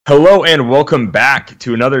Hello and welcome back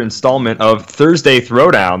to another installment of Thursday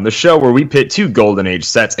Throwdown, the show where we pit two Golden Age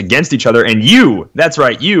sets against each other, and you, that's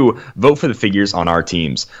right, you, vote for the figures on our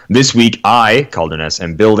teams. This week, I, Kalder and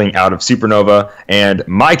Simeon, am building out of SuperNova, and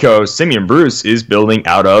my co-host, Simeon Bruce, is building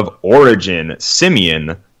out of Origin.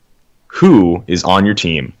 Simeon, who is on your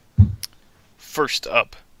team? First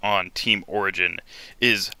up on Team Origin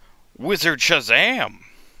is Wizard Shazam.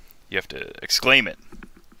 You have to exclaim it.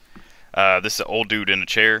 This is an old dude in a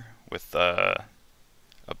chair with a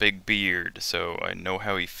big beard, so I know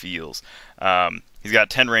how he feels. He's got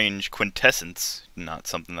 10 range Quintessence, not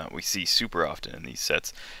something that we see super often in these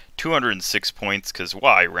sets. 206 points, because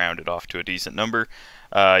why round it off to a decent number?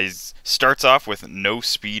 He starts off with no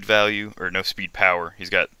speed value, or no speed power. He's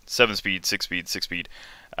got 7 speed, 6 speed, 6 speed.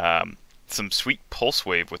 Some sweet pulse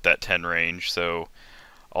wave with that 10 range, so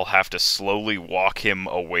I'll have to slowly walk him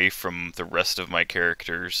away from the rest of my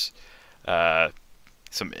characters.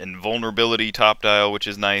 Some invulnerability top dial, which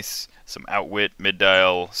is nice. Some outwit mid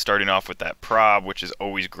dial, starting off with that prob, which is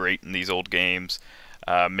always great in these old games.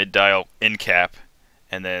 Mid dial in cap,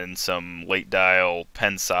 and then some late dial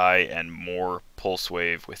pen psi and more pulse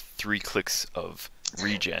wave with 3 clicks of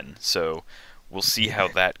regen. So we'll see how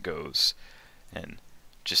that goes. And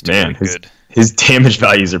just doing good. His damage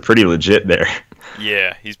values are pretty legit there.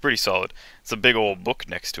 Yeah, he's pretty solid. It's a big old book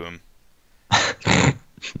next to him.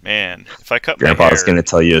 Man, if I cut my hair... Grandpa's going to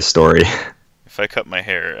tell you a story. If I cut my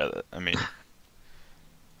hair, I mean,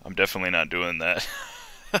 I'm definitely not doing that.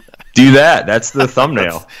 Do that. That's the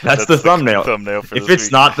thumbnail. That's the thumbnail. For if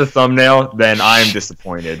it's not the thumbnail, then I'm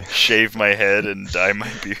disappointed. Shave my head and dye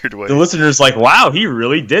my beard white. The listener's like, wow, he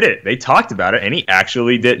really did it. They talked about it, and he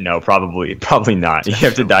actually did. No, probably not. You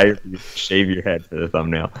have to shave your head for the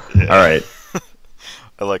thumbnail. Yeah. All right.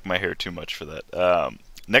 I like my hair too much for that.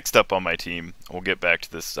 Next up on my team, we'll get back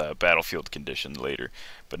to this battlefield condition later,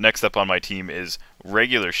 but next up on my team is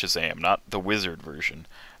regular Shazam, not the wizard version.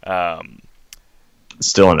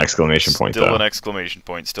 Still an exclamation point, though. Still an exclamation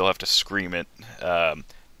point. Still have to scream it.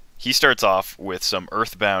 He starts off with some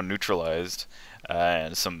Earthbound neutralized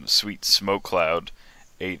and some sweet smoke cloud.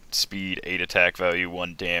 8 speed, 8 attack value,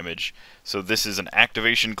 1 damage. So this is an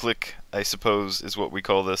activation click, I suppose, is what we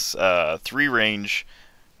call this. 3 range,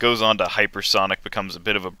 goes on to hypersonic, becomes a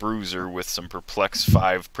bit of a bruiser with some perplex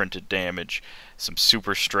 5 printed damage, some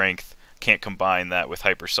super strength. Can't combine that with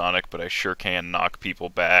hypersonic, but I sure can knock people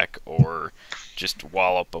back or just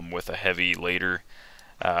wallop them with a heavy later.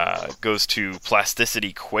 Goes to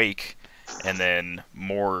plasticity quake, and then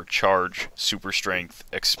more charge, super strength,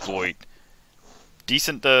 exploit.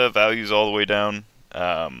 Decent values all the way down.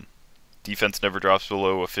 Defense never drops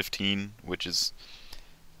below a 15, which is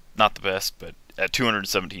not the best, but at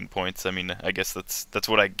 217 points, I mean, I guess that's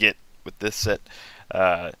what I get with this set.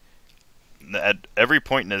 At every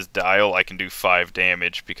point in his dial, I can do 5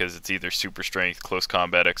 damage because it's either super strength, close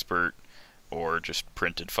combat expert, or just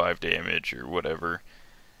printed 5 damage or whatever.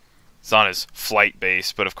 It's on his flight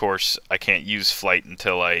base, but of course I can't use flight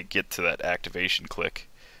until I get to that activation click.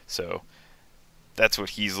 So that's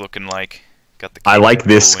what he's looking like. Got the I like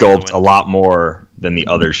this sculpt a lot more than the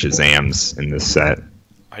other Shazams in this set.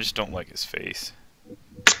 I just don't like his face.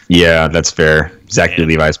 Yeah, that's fair. Zachary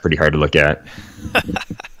Levi's pretty hard to look at.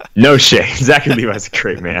 No shade. Zachary Levi's a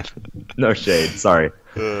great man. No shade. Sorry.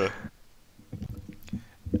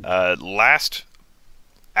 Last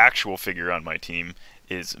actual figure on my team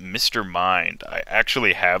is Mr. Mind. I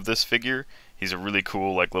actually have this figure. He's a really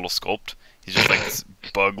cool, like, little sculpt. He's just like this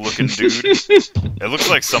bug-looking dude. It looks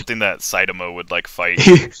like something that Saitama would like fight.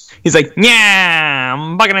 He's like, yeah,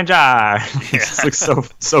 I'm bug in a jar. He just looks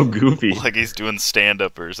so goofy. Like he's doing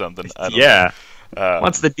stand-up or something. I don't know.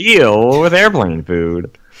 What's the deal with airplane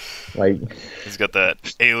food? Like, he's got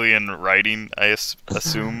that alien writing, I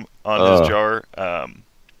assume, on his jar.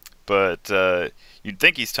 But you'd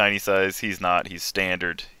think he's tiny size. He's not. He's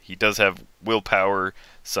standard. He does have willpower,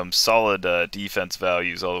 some solid defense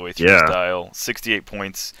values all the way through his dial. 68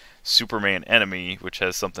 points, Superman enemy, which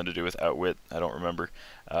has something to do with outwit. I don't remember.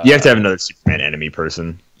 You have to have another Superman enemy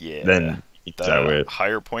person. Yeah. Then the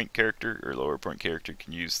higher point character or lower point character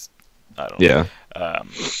can use, I don't know. Yeah.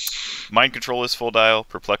 Mind control is full dial.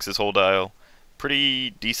 Perplex is whole dial. Pretty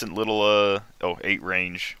decent little 8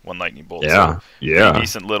 range, 1 lightning bolt. Yeah. So pretty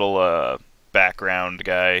decent little background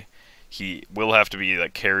guy. He will have to be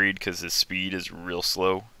like carried because his speed is real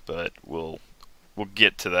slow, but we'll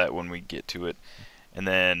get to that when we get to it. And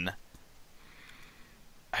then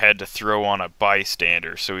I had to throw on a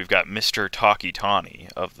bystander, so we've got Mr. Talkie Tawny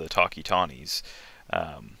of the Talkie Tawnies.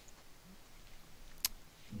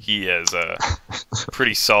 He has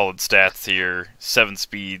pretty solid stats here. 7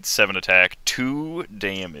 speed, 7 attack, 2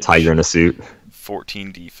 damage. Tiger in a suit.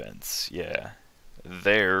 14 defense. Yeah.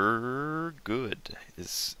 They're good,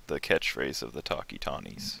 is the catchphrase of the Talkie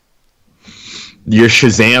Tawnies. Your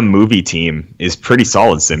Shazam movie team is pretty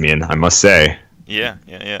solid, Simeon, I must say. Yeah.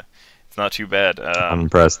 It's not too bad. I'm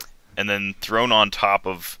impressed. And then thrown on top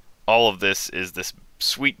of all of this is this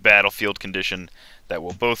sweet battlefield condition that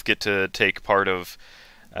we'll both get to take part of,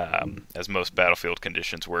 as most battlefield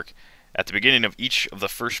conditions work. At the beginning of each of the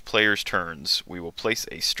first player's turns, we will place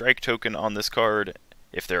a strike token on this card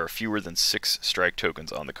if there are fewer than 6 strike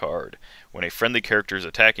tokens on the card. When a friendly character is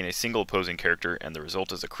attacking a single opposing character and the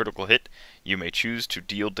result is a critical hit, you may choose to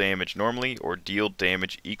deal damage normally or deal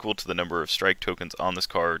damage equal to the number of strike tokens on this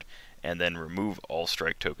card, and then remove all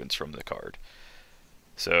strike tokens from the card.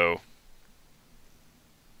 So,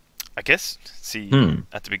 I guess,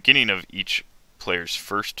 at the beginning of each player's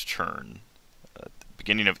first turn,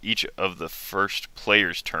 beginning of each of the first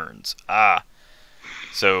player's turns.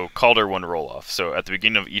 So Calder won roll off. So at the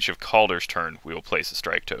beginning of each of Calder's turn, we will place a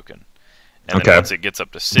strike token. And then once it gets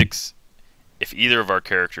up to 6, if either of our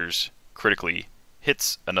characters critically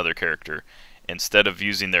hits another character, instead of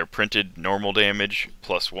using their printed normal damage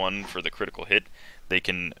 +1 for the critical hit, they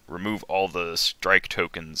can remove all the strike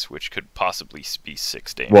tokens, which could possibly be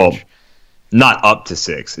 6 damage. Well, not up to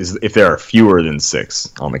 6, is if there are fewer than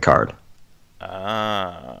 6 on the card.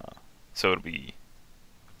 So it'll be...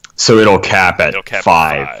 So it'll cap at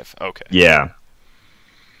 5. Okay. Yeah.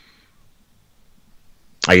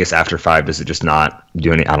 I guess after 5, does it just not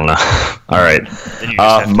do any? I don't know. All right. Then you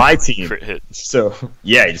just have my team. Crit hit. So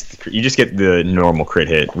yeah, you just get the normal crit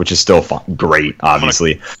hit, which is still great.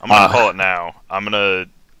 Obviously, I'm gonna call it now. I'm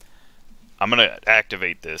gonna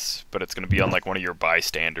activate this, but it's gonna be on like one of your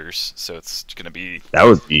bystanders, so it's gonna be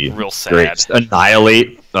real sad. Great. Just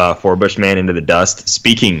annihilate Forbushman into the dust.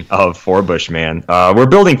 Speaking of Forbushman, we're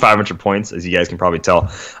building 500 points, as you guys can probably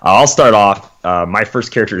tell. I'll start off. My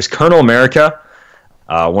first character is Colonel America,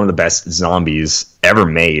 one of the best zombies ever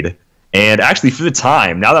made. And actually, for the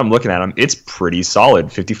time, now that I'm looking at him, it's pretty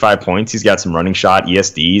solid. 55 points. He's got some running shot,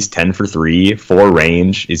 ESDs, 10 for 3, 4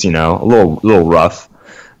 range. Is a little rough.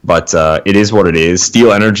 But it is what it is.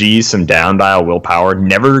 Steel energy, some down dial willpower.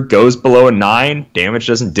 Never goes below a 9. Damage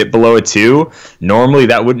doesn't dip below a 2. Normally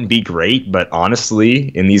that wouldn't be great, but honestly,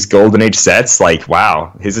 in these Golden Age sets, like,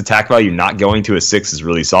 wow, his attack value not going to a 6 is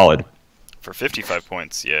really solid. For 55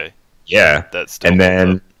 points, yeah. Yeah. That's still and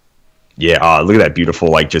then, look at that beautiful,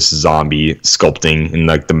 like, just zombie sculpting and,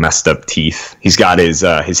 like, the messed up teeth. He's got his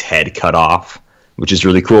head cut off, which is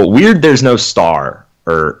really cool. Weird there's no star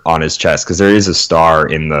on his chest, because there is a star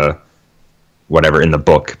in the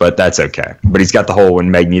book, but that's okay. But he's got the whole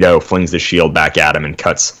when Magneto flings the shield back at him and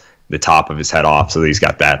cuts the top of his head off, so he's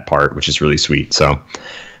got that part, which is really sweet. So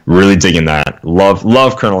really digging that.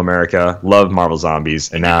 Love Colonel America, love Marvel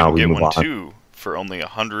Zombies, and now we move on. Too, for only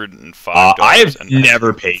 $105. I have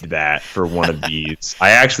never paid that for one of these.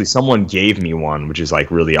 Someone gave me one, which is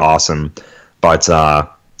like really awesome, but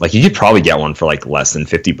like, you could probably get one for like less than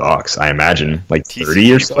 $50, I imagine, like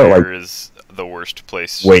 30 or so. Like, is the worst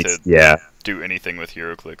place to do anything with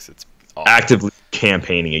HeroClix. It's awful. Actively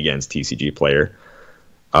campaigning against TCG Player.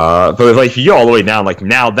 But like, if you go all the way down, like,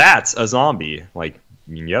 now that's a zombie. Like,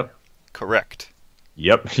 yep. Correct.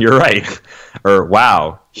 Yep, you're right. Or,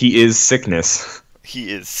 wow, he is sickness.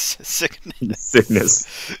 He is sickness. Sickness.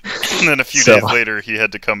 And then a few days later, he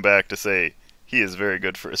had to come back to say, he is very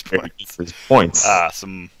good for his points.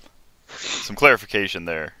 Some clarification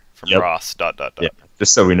there from Ross. ... Yeah,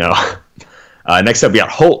 just so we know. Next up, we got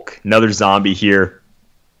Hulk, another zombie here.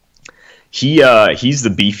 He's the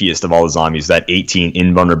beefiest of all the zombies. That 18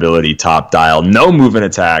 invulnerability top dial, no movement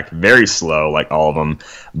attack, very slow like all of them,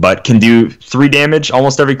 but can do 3 damage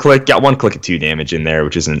almost every click. Got 1 click of 2 damage in there,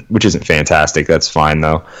 which isn't fantastic. That's fine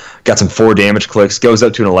though. Got some 4 damage clicks. Goes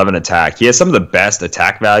up to an 11 attack. He has some of the best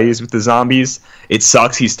attack values with the zombies. It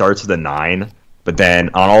sucks he starts with a 9, but then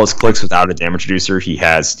on all his clicks without a damage reducer, he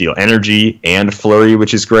has Steel Energy and Flurry,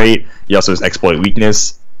 which is great. He also has Exploit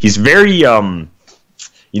Weakness. He's very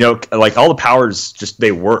like, all the powers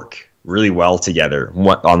they work really well together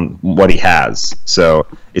on what he has. So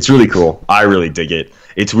it's really cool. I really dig it.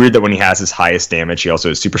 It's weird that when he has his highest damage, he also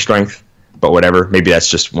has super strength, but whatever. Maybe that's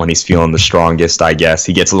just when he's feeling the strongest, I guess.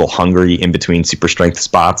 He gets a little hungry in between super strength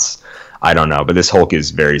spots. I don't know, but this Hulk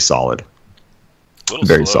is very solid.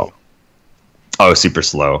 Very solid. Oh, super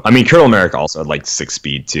slow. I mean, Colonel America also had like 6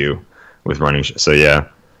 speed too with running. So yeah.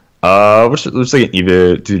 Looks like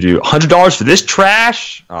either to do $100 for this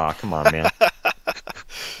trash. Oh, come on, man.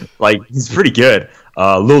 Like, he's pretty good.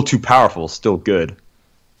 A little too powerful, still good.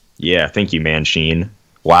 Yeah, thank you, Mansheen.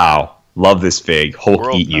 Wow. Love this fig.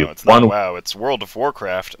 Hulk eat you. No, it's not wow. It's World of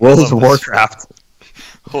Warcraft. World of Warcraft.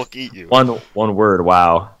 Hulk eat you. One word.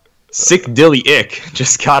 Wow. Sick Dilly Ick.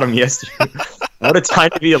 Just got him yesterday. What a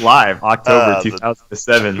time to be alive. October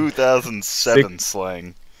 2007. 2007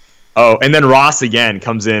 slang. Oh, and then Ross again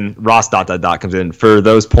comes in. Ross ... comes in. For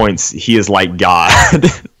those points, he is like God.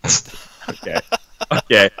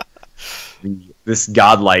 Okay. This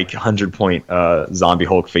godlike 100-point zombie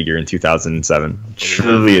Hulk figure in 2007.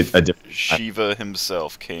 Truly a different. Shiva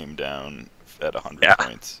himself came down at 100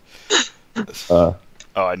 points.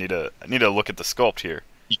 I need to look at the sculpt here.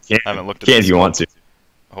 You can. I haven't looked at can the if you want to.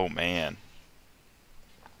 Oh man.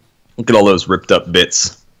 Look at all those ripped up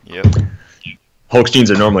bits. Yep. Hulk's jeans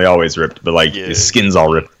are normally always ripped, but like his skin's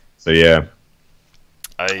all ripped. So yeah.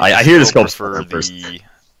 I hear the sculpt for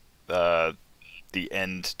the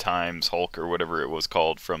End Times Hulk or whatever it was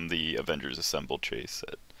called from the Avengers Assemble chase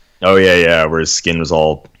set. Oh yeah, where his skin was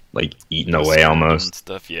all like eaten away almost. And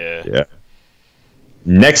stuff, yeah. Yeah.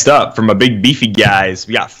 Next up, from a big beefy guys,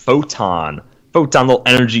 we got Photon. Photon, little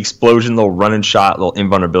energy explosion, little running shot, little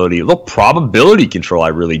invulnerability, little probability control I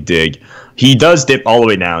really dig. He does dip all the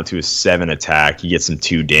way down to a 7 attack. He gets some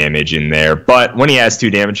 2 damage in there. But when he has 2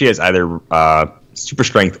 damage, he has either super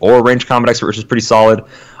strength or range combat expert, which is pretty solid.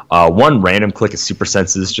 1 random click of super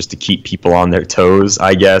senses just to keep people on their toes,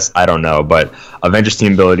 I guess. I don't know. But Avengers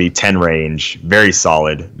team ability, 10 range, very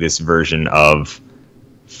solid. This version of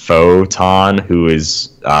Photon, who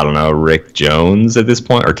is, I don't know, Rick Jones at this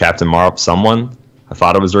point, or Captain Marvel, someone. I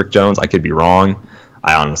thought it was Rick Jones. I could be wrong.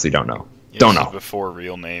 I honestly don't know. Don't know. Before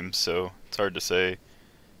real names, so it's hard to say.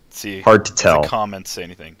 Let's see. Hard to tell. The comments say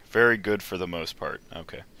anything. Very good for the most part.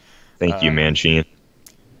 Okay. Thank you, Mansheen.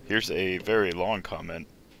 Here's a very long comment.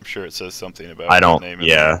 I'm sure it says something about his name.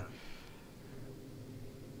 Yeah.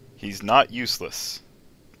 He's not useless.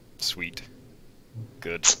 Sweet.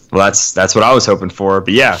 Good. Well, that's what I was hoping for.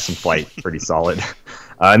 But yeah, some flight, pretty solid.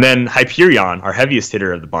 And then Hyperion, our heaviest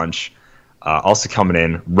hitter of the bunch, also coming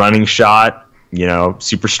in. Running shot,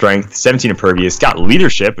 super strength, 17 impervious, got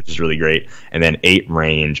leadership, which is really great, and then 8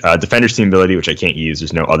 range. Defender's team ability, which I can't use.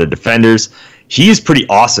 There's no other defenders. He is pretty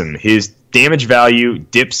awesome. His damage value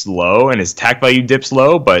dips low, and his attack value dips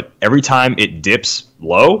low, but every time it dips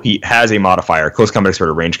low, he has a modifier, close combat expert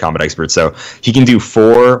or range combat expert. So he can do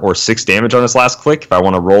 4 or 6 damage on his last click if I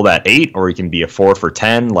want to roll that 8, or he can be a 4 for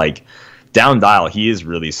 10. Like, down dial, he is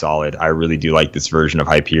really solid. I really do like this version of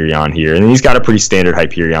Hyperion here. And he's got a pretty standard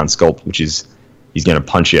Hyperion sculpt, which is he's going to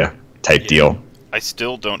punch you type deal. I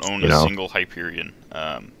still don't own a single Hyperion.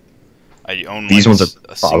 I own these ones are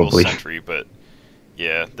a probably single Sentry, but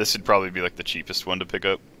yeah, this would probably be like the cheapest one to pick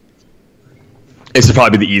up. This would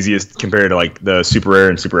probably be the easiest compared to like the Super Rare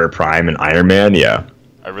and Super Rare Prime and Iron Man. Yeah,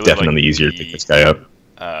 I really definitely easier to pick this guy up.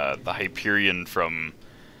 The Hyperion from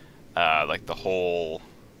like the whole,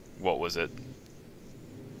 what was it?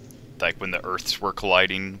 Like when the Earths were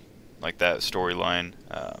colliding, like that storyline.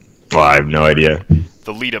 Well, I have no idea.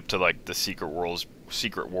 The lead up to like the Secret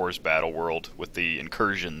Wars battle world with the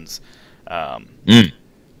incursions.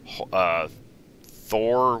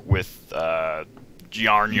 Thor with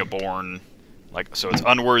Jarnjaborn, so it's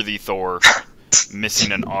unworthy Thor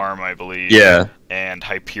missing an arm, I believe. Yeah. And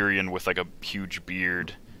Hyperion with like a huge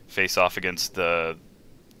beard face off against the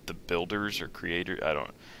builders or creators. I don't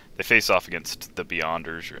know. They face off against the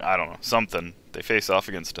Beyonders, or I don't know, something. They face off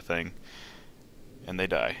against a thing, and they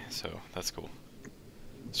die. So that's cool.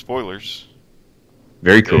 Spoilers.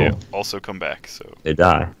 Very cool. They also come back, so they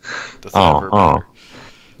die. That's not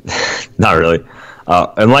not really.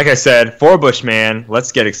 And like I said, Forbush, man,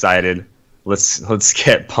 let's get excited. Let's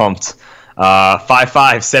get pumped. 5'5",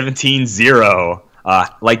 17-0.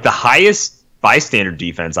 Like the highest bystander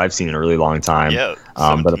defense I've seen in a really long time. Yeah.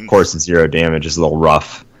 But of course, 0 damage is a little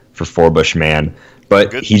rough for Forbush, man.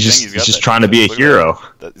 But he's just trying to be a hero.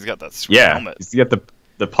 He's got that sweet helmet. He's got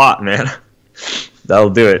the pot, man.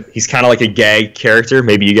 That'll do it. He's kind of like a gag character.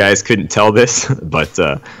 Maybe you guys couldn't tell this, but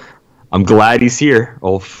I'm glad he's here,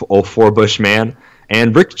 old Forbush man.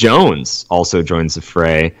 And Rick Jones also joins the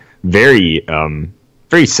fray. Very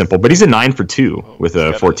simple, but he's a 9 for 2 with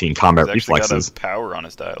a 14 combat reflexes. Got a power on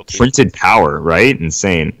his dial too. Printed power, right?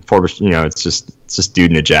 Insane. Forbush, it's just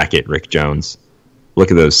dude in a jacket, Rick Jones.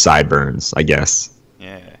 Look at those sideburns, I guess.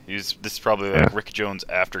 Yeah, this is probably like Rick Jones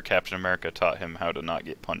after Captain America taught him how to not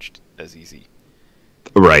get punched as easy.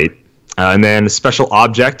 Right. And then special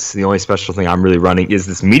objects. The only special thing I'm really running is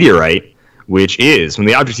this meteorite, which is when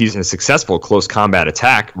the object is using a successful close combat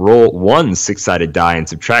attack, roll 1 6-sided die and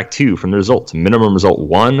subtract 2 from the result. Minimum result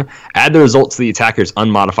 1. Add the result to the attacker's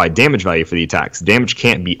unmodified damage value for the attacks. Damage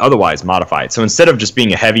can't be otherwise modified. So instead of just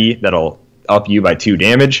being a heavy that'll up you by 2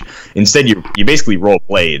 damage, instead you basically roll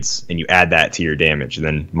blades and you add that to your damage, and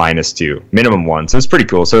then -2. Minimum 1. So it's pretty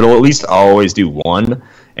cool. So it'll at least always do 1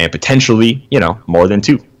 and potentially, more than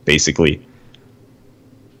 2, basically.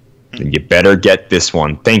 And you better get this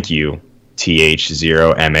one. Thank you,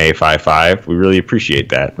 TH0MA55. We really appreciate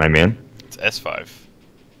that, my man. It's S5.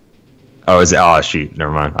 Oh, is it? Oh, shoot.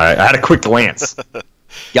 Never mind. I had a quick glance.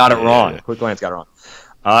 Got it wrong. Quick glance, got it wrong.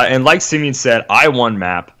 And like Simeon said, I won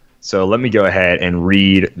map. So let me go ahead and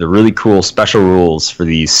read the really cool special rules for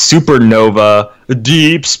the Supernova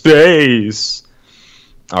Deep Space.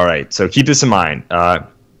 All right, so keep this in mind.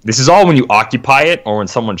 This is all when you occupy it or when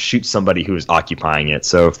someone shoots somebody who is occupying it.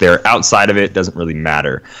 So if they're outside of it, it doesn't really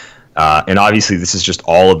matter. And obviously, this is just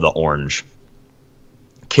all of the orange.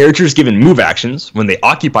 Characters given move actions when they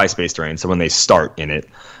occupy space terrain, so when they start in it,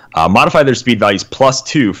 modify their speed values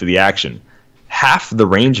 +2 for the action. Half the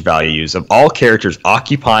range values of all characters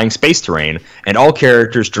occupying space terrain and all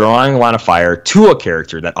characters drawing a line of fire to a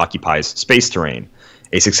character that occupies space terrain.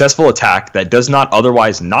 A successful attack that does not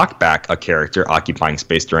otherwise knock back a character occupying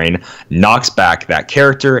space terrain knocks back that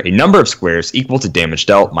character a number of squares equal to damage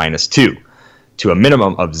dealt -2 to a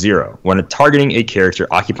minimum of 0. When targeting a character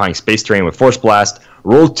occupying space terrain with Force Blast,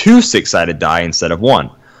 roll 2 6-sided die instead of 1.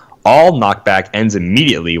 All knockback ends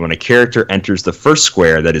immediately when a character enters the first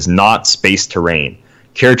square that is not space terrain.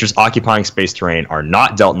 Characters occupying space terrain are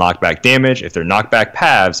not dealt knockback damage if their knockback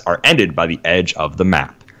paths are ended by the edge of the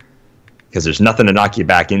map. Because there's nothing to knock you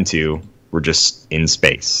back into. We're just in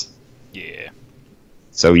space. Yeah.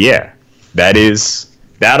 So yeah, those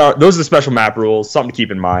are the special map rules. Something to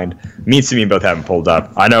keep in mind. Me and Simeon both have them pulled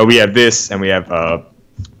up. I know we have this and we have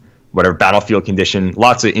whatever battlefield condition.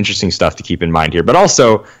 Lots of interesting stuff to keep in mind here. But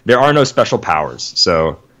also, there are no special powers,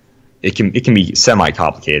 so it can be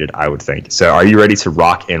semi-complicated, I would think. So are you ready to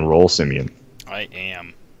rock and roll, Simeon? I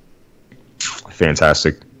am.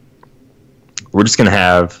 Fantastic. We're just going to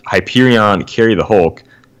have Hyperion carry the Hulk,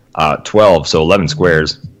 12, so 11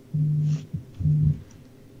 squares.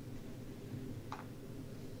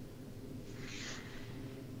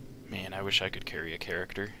 Man, I wish I could carry a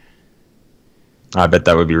character. I bet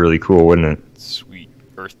that would be really cool, wouldn't it? Sweet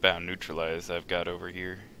Earthbound Neutralize I've got over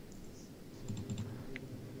here.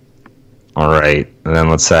 Alright, and then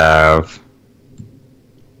let's have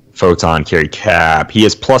Photon carry Cap. He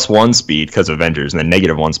has +1 speed because of Avengers, and then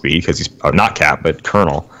 -1 speed because he's not Cap, but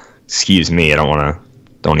Colonel. Excuse me, I don't want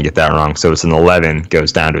to get that wrong. So it's an 11,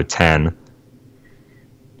 goes down to a 10.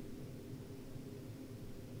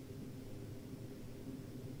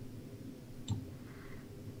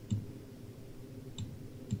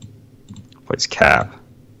 Plays Cap,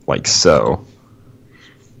 like so.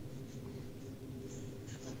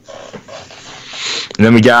 And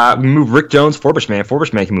then we move Rick Jones, Forbushman.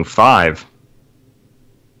 Forbushman can move 5.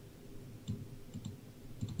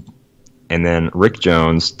 And then Rick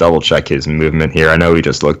Jones, double check his movement here. I know we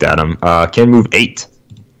just looked at him. Can move 8.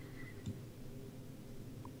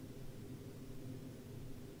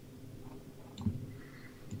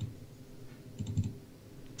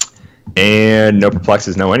 And no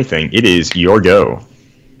perplexes, no anything. It is your go.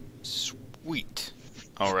 Sweet.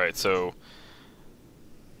 Alright, so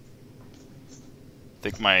I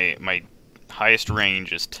think my highest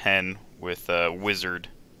range is 10 with Wizard.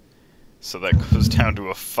 So that goes down to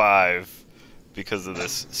a 5 because of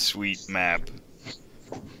this sweet map.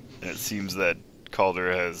 And it seems that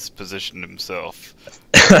Calder has positioned himself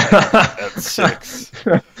at 6.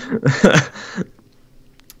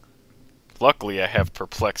 Luckily, I have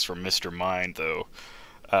Perplex from Mr. Mind, though.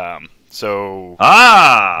 So...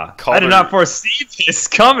 I Calder, did not foresee this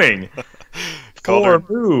coming! Calder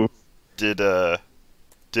move. Did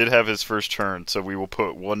have his first turn, so we will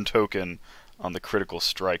put 1 token on the Critical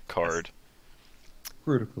Strike card.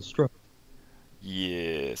 Critical Strike.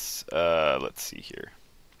 Yes. Let's see here.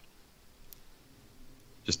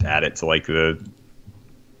 Just add it to, like, the...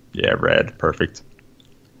 Yeah, red. Perfect.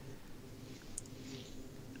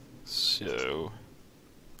 So,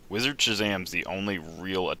 Wizard Shazam's the only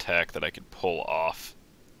real attack that I could pull off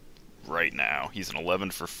right now. He's an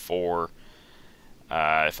 11 for 4.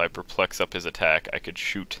 If I perplex up his attack, I could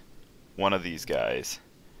shoot one of these guys.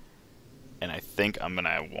 And I think I'm going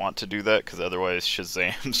to want to do that, because otherwise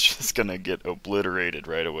Shazam's just going to get obliterated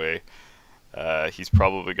right away. He's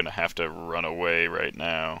probably going to have to run away right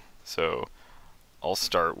now. So, I'll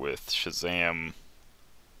start with Shazam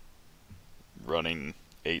running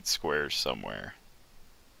 8 squares somewhere.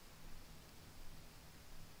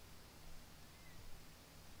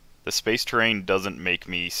 The space terrain doesn't make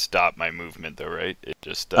me stop my movement, though, right? It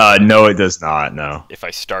just... no, it does not, no. If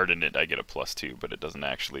I start in it, I get a +2, but it doesn't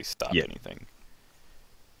actually stop anything.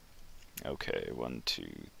 Okay, 1, 2,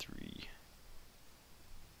 3...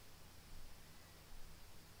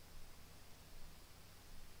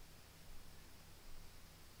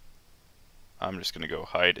 I'm just going to go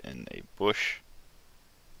hide in a bush.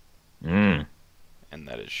 Mm. And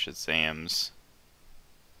that is Shazam's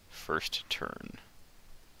first turn.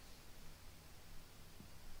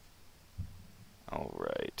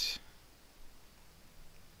 Alright.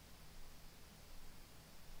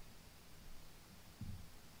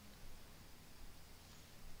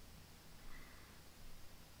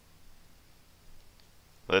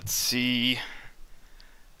 Let's see.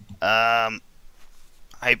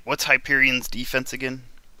 What's Hyperion's defense again?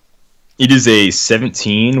 It is a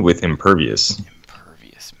 17 with Impervious.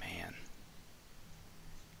 Impervious, man.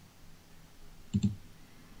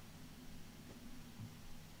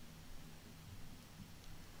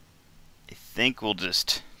 I think we'll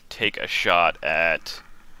just take a shot at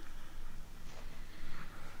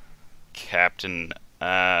Captain.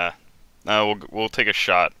 No, we'll take a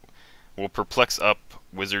shot. We'll perplex up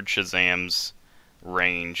Wizard Shazam's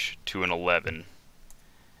range to an 11.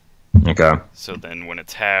 Okay. So then when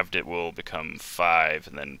it's halved, it will become 5,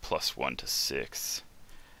 and then +1 to 6.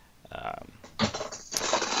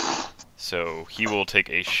 So he will take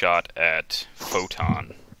a shot at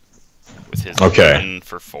Photon with his 11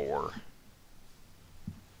 for 4.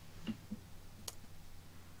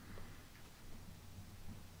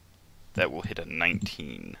 That will hit a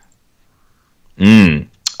 19.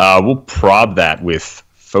 We'll prob that with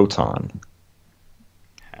Photon.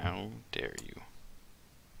 How dare you?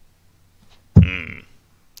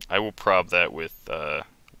 I will prob that with the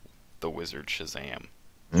Wizard Shazam.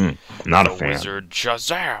 Not a fan. Wizard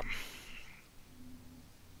Shazam!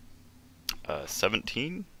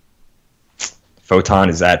 17? Photon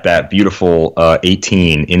is at that beautiful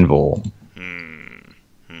 18 invul.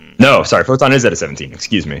 No, sorry, Photon is at a 17.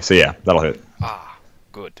 Excuse me. So yeah, that'll hit. Ah,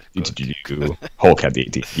 good. Hulk had the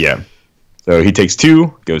 18. Yeah. So he takes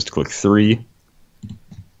 2, goes to click 3.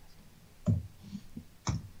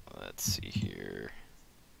 Let's see here.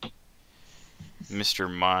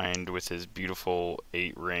 Mr. Mind, with his beautiful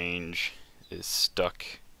 8 range, is stuck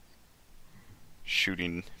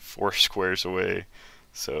shooting 4 squares away.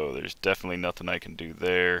 So there's definitely nothing I can do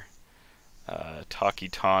there.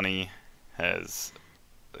 Takitani has,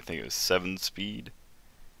 I think it was 7 speed.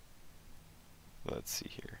 Let's see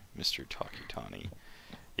here. Mr. Takitani.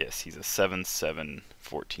 Yes, he's a 7/7,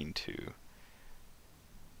 14/2.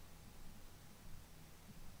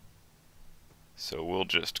 So we'll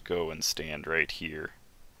just go and stand right here.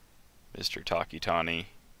 Mr. Takitani,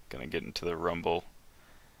 gonna get into the rumble.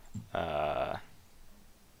 And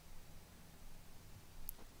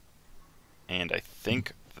I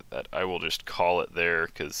think that I will just call it there,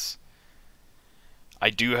 because I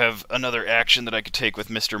do have another action that I could take with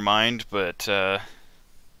Mr. Mind, but I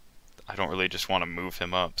don't really just want to move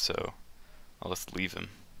him up, so I'll just leave him.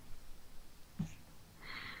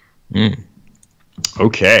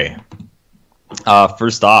 Okay.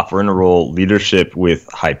 First off, we're going to roll leadership with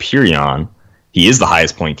Hyperion. He is the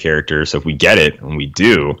highest point character, so if we get it, and we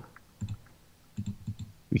do,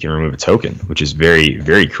 we can remove a token, which is very,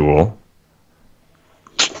 very cool.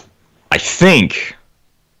 I think,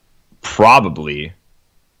 probably,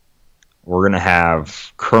 we're going to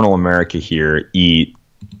have Colonel America here eat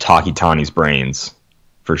Takitani's brains,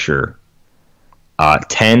 for sure.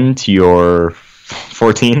 10 to your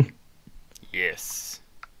 14? Yes.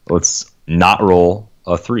 Let's not roll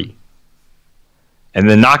a 3. And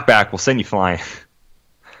then knockback will send you flying.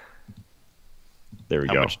 There we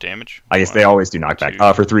go. How much damage? I guess they always do knockback.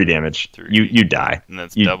 2, for 3 damage. 3. You die. And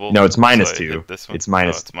that's double? No, it's minus So 2. this one? It's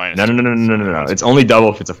minus. Oh, it's minus no. 2. It's only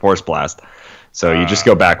double if it's a force blast. So you just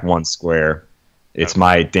go back 1 square. It's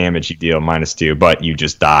my damage you deal minus 2, but you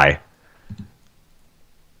just die.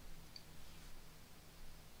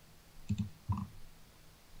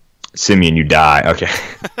 Simeon, you die. Okay.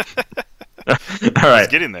 All right. Let's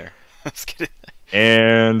get in there. Let's get in there.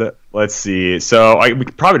 And let's see. So we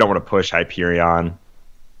probably don't want to push Hyperion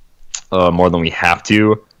more than we have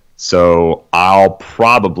to. So I'll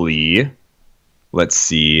probably, let's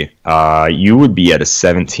see. You would be at a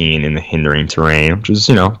 17 in the hindering terrain, which is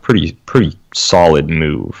pretty solid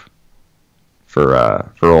move for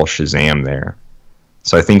old Shazam there.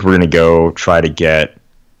 So I think we're gonna go try to get.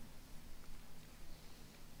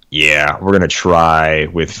 Yeah, we're gonna try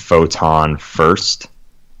with Photon first.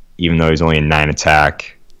 Even though he's only a 9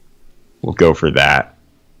 attack, we'll go for that.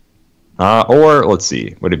 Or, let's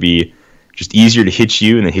see, would it be just easier to hit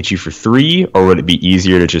you and then hit you for 3, or would it be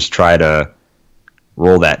easier to just try to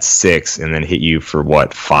roll that 6 and then hit you for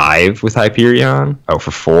what, 5 with Hyperion? Oh, for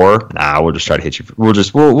 4? Nah, we'll just try to hit you.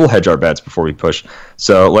 We'll hedge our bets before we push.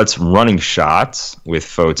 So let's running shots with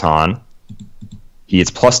Photon. He gets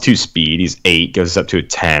 +2 speed. He's 8, goes up to a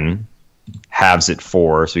 10. Halves at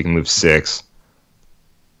 4, so he can move 6.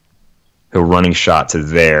 He'll running shot to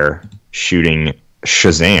there, shooting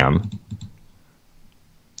Shazam.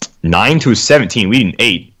 9 to a 17. We need an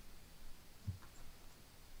 8.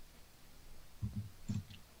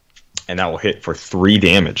 And that will hit for 3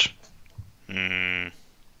 damage. I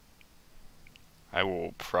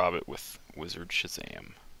will prob it with Wizard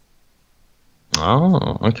Shazam.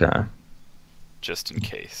 Oh, okay. Just in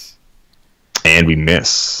case. And we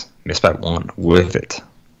miss. Miss by 1. With it.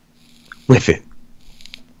 With it.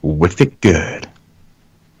 With it good.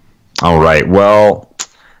 All right. Well,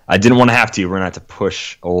 I didn't want to have to. We're going to have to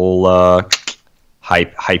push old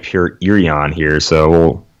Hyperion here.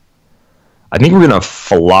 So I think we're going to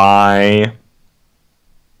fly.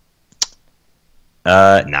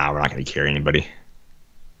 Nah, we're not going to carry anybody.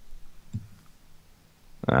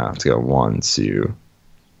 Let's go 1, 2.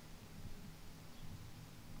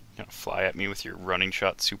 Gonna fly at me with your running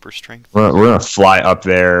shot super strength? We're going to fly up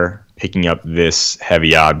there, picking up this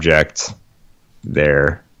heavy object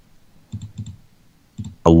there.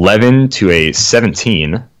 11 to a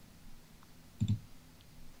 17.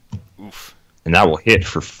 Oof. And that will hit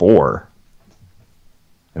for 4.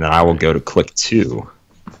 And then I will go to click 2.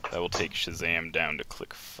 That will take Shazam down to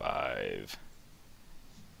click 5.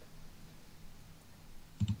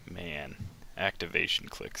 Man, activation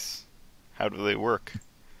clicks. How do they work?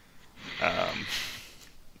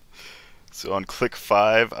 So on click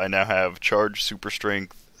 5, I now have charge, super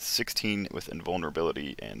strength, 16 with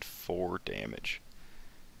invulnerability, and 4 damage.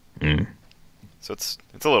 So it's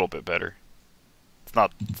a little bit better. It's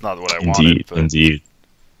not what I wanted. But Indeed.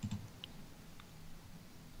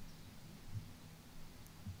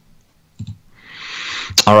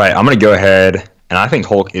 All right, I'm gonna go ahead, and I think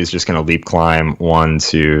Hulk is just gonna leap climb 1,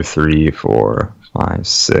 2, 3, 4, 5,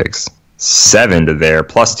 6, 7 to there,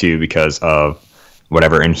 +2 because of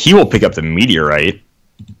whatever, and he will pick up the meteorite,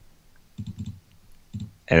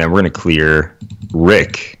 and then we're gonna clear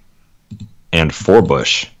Rick and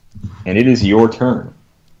Forbush, and it is your turn.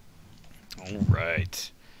 All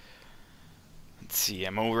right. Let's see.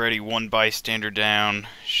 I'm already 1 bystander down.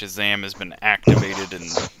 Shazam has been activated in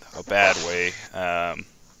a bad way.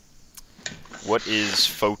 What is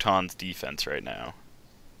Photon's defense right now?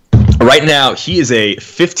 Right now, he is a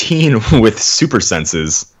 15 with super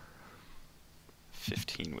senses.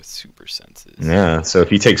 15 with super senses. Yeah, so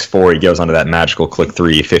if he takes 4, he goes onto that magical click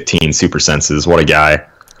 3, 15 super senses. What a guy.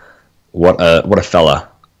 What a fella.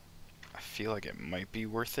 I feel like it might be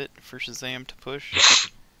worth it for Shazam to push.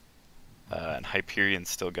 And Hyperion's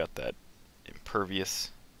still got that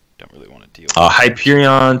impervious. Don't really want to deal with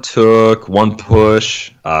Hyperion took 1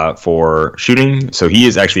 push for shooting, so he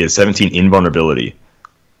is actually at 17 invulnerability.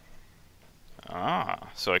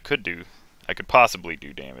 So I could possibly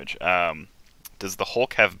do damage. Does the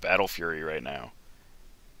Hulk have Battle Fury right now?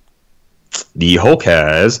 The Hulk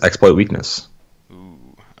has exploit weakness.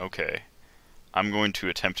 Ooh, okay. I'm going to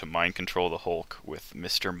attempt to mind control the Hulk with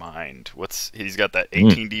Mr. Mind. He's got that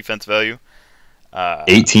 18 defense value.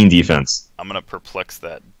 18 defense. I'm going to perplex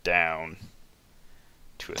that down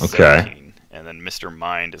to a 17. Okay. And then Mr.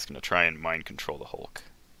 Mind is going to try and mind control the Hulk.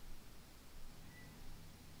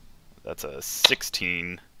 That's a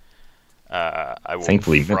 16. I will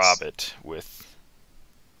Thankfully prob it with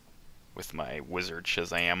my Wizard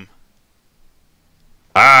Shazam.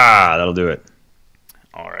 That'll do it.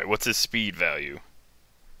 Alright, what's his speed value?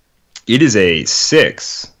 It is a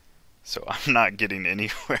 6. So I'm not getting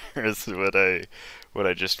anywhere is what I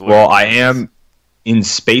just learned. Well, I am in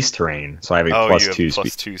space terrain, so I have a +2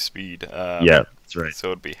 speed. +2 speed. Yeah, that's right. So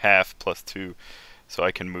it'd be half +2. So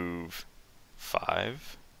I can move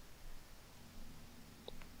 5.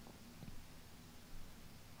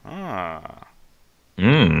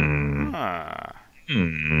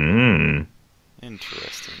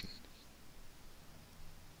 Interesting.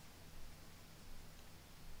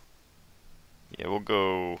 Yeah, we'll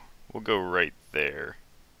go right there.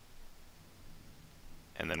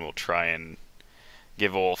 And then we'll try and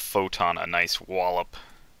give old Photon a nice wallop.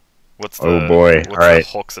 What's the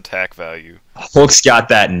Hulk's attack value? Hulk's got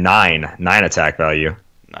that 9 attack value.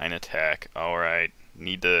 9 attack. Alright.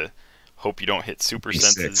 Need to hope you don't hit super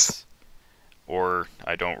senses. Or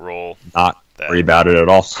I don't roll. Not worry about it at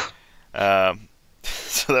all. So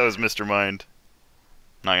that was Mr. Mind.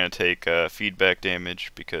 Not going to take feedback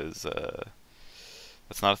damage because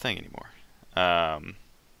that's not a thing anymore. Um,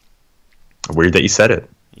 Weird that you said it.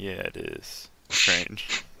 yeah, it is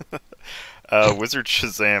strange. Wizard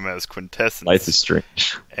Shazam as Quintessence. Life is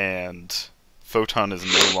strange. And Photon is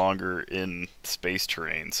no longer in space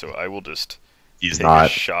terrain, so I will just He's take not. a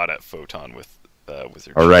shot at Photon with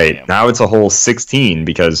Wizard All right, Shazam. now it's a whole 16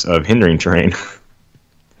 because of hindering terrain.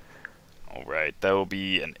 All right, that will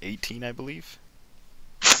be an 18, I believe.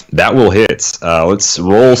 That will hit. Let's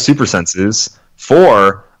roll super senses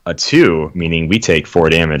for a 2, meaning we take 4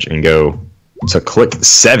 damage and go to click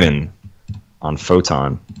 7 on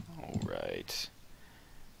Photon. All right.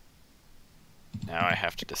 Now I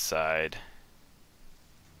have to decide.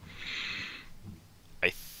 I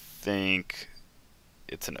think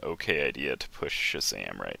it's an okay idea to push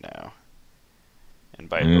Shazam right now. And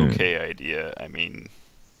by okay idea, I mean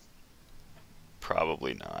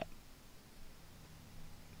probably not.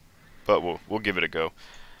 But we'll give it a go.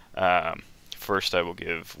 First, I will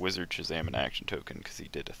give Wizard Shazam an action token because he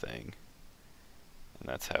did a thing. And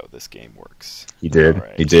that's how this game works. He did. All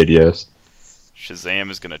right. He did, yes. Shazam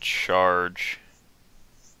is going to charge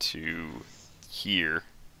to here.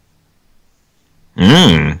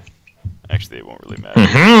 Actually, it won't really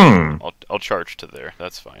matter. I'll charge to there.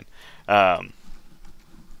 That's fine. I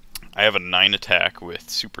have a 9 attack with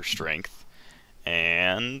super strength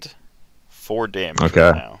and 4 damage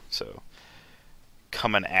right now. So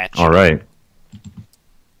coming at you. All right.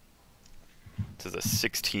 This is a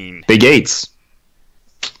 16. Big 8s.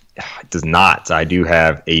 It does not. I do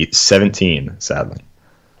have a 17, sadly.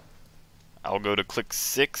 I'll go to click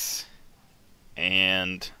 6,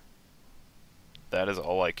 and that is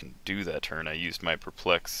all I can do that turn. I used my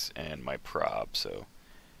Perplex and my Prob, so...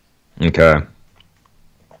 Okay.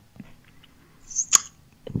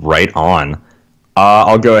 Right on.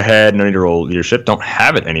 I'll go ahead. No need to roll leadership. Don't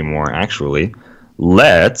have it anymore, actually.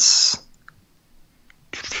 Let's...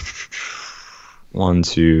 1,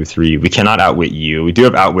 2, 3. We cannot outwit you. We do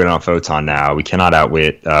have outwit on Photon now. We cannot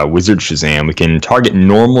outwit Wizard Shazam. We can target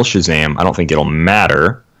normal Shazam. I don't think it'll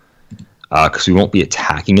matter because we won't be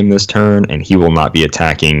attacking him this turn, and he will not be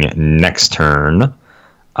attacking next turn. And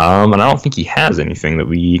I don't think he has anything that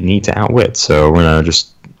we need to outwit, so we're going to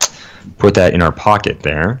just put that in our pocket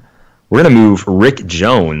there. We're going to move Rick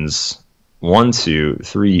Jones 1, 2,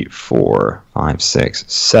 3, 4, 5,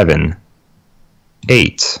 6, 7,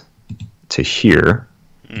 8 to here.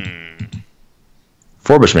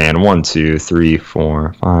 Forbushman 1, 2, 3,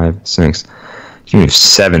 4, 5, 6. You can move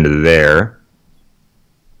 7 to there.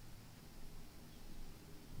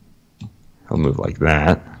 I'll move like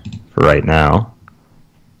that for right now.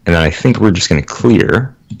 And then I think we're just going to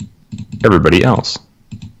clear everybody else.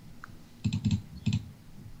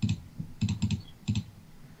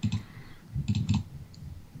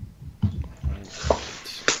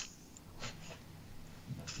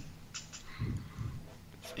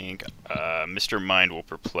 Mr. Mind will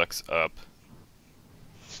perplex up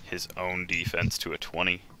his own defense to a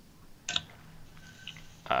 20.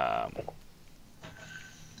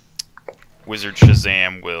 Wizard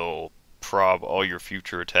Shazam will prob all your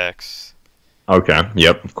future attacks. Okay.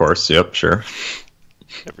 Yep. Of course. Yep. Sure.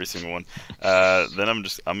 Every single one. Then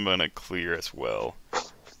I'm gonna clear as well.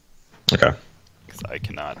 Okay. Because I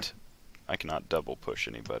cannot double push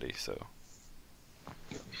anybody, so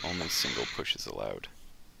only single push is allowed.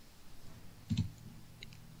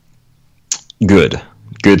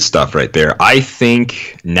 Good stuff right there. I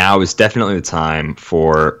think now is definitely the time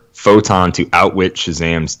for Photon to outwit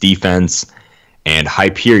Shazam's defense and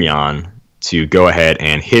Hyperion to go ahead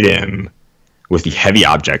and hit him with the heavy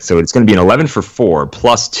object. So it's going to be an 11 for 4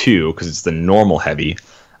 plus 2 because it's the normal heavy.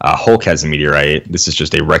 Hulk has a meteorite. This is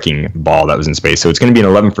just a wrecking ball that was in space. So it's going to be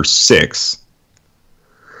an 11 for 6.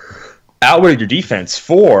 Outwitted your defense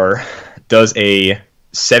 4 does a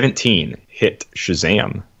 17 hit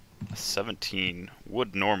Shazam. A 17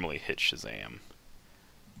 would normally hit Shazam,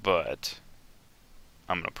 but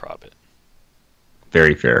I'm going to prob it.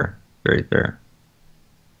 Very fair. Very fair.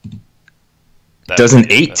 Does an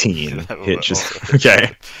 18 hit Shazam?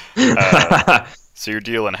 Okay. So you're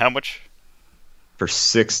dealing how much? For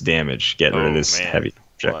 6 damage, get rid of this heavy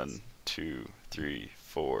object. 1, 2, 3,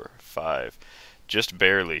 4, 5. Just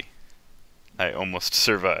barely. I almost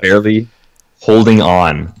survived. Barely holding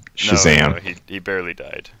on, Shazam. No, he barely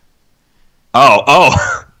died.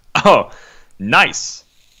 Oh, nice.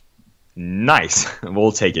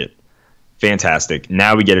 We'll take it. Fantastic.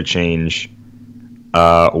 Now we get to change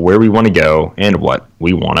where we want to go and what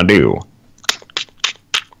we want to do.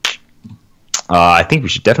 I think we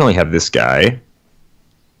should definitely have this guy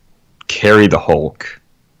carry the Hulk.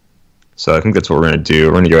 So I think that's what we're going to do.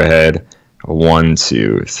 We're going to go ahead. 1,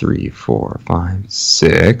 2, 3, 4, 5,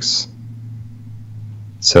 6.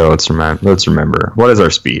 So let's remember. What is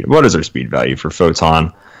our speed? What is our speed value for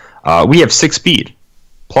Photon? We have 6 speed.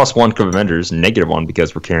 Plus 1 of Avengers, -1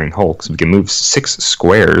 because we're carrying Hulk. So we can move 6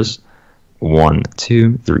 squares. 1,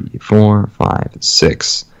 2, 3, 4, 5,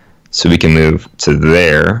 6. So we can move to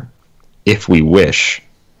there if we wish.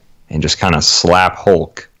 And just kind of slap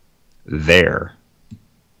Hulk there.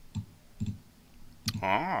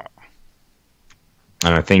 Ah.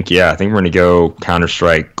 And I think we're going to go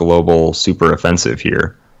Counter-Strike Global Super Offensive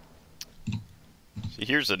here. See,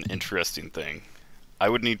 here's an interesting thing. I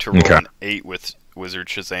would need to roll an 8 with Wizard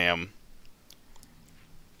Shazam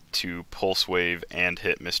to Pulse Wave and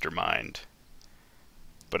hit Mr. Mind.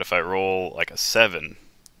 But if I roll like a 7,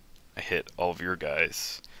 I hit all of your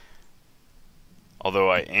guys. Although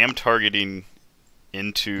I am targeting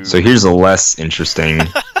into... So here's a less interesting...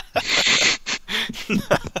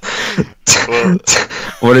 Well,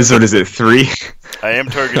 what is it, 3? I am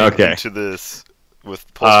targeting into this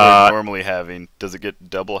with Pulse Wave normally having. Does it get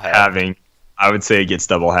double halved? Having. I would say it gets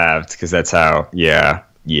double halved because that's how. Yeah.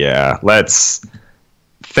 Let's.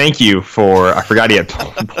 Thank you for. I forgot he had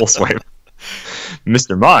Pulse Wave.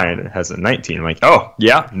 Mr. Mind has a 19. I'm like, oh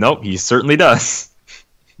yeah, nope, he certainly does.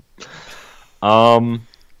 Man,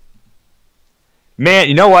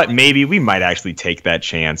 you know what? Maybe we might actually take that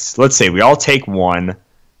chance. Let's say we all take 1.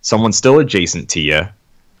 Someone's still adjacent to you.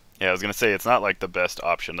 Yeah, I was gonna say it's not like the best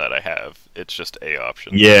option that I have. It's just a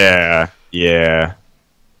option. Yeah. Yeah,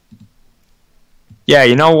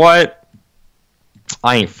 you know what?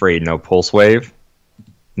 I ain't afraid no Pulse Wave.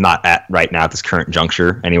 Not at right now at this current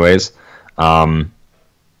juncture, anyways. Hulk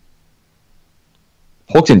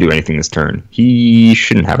didn't do anything this turn. He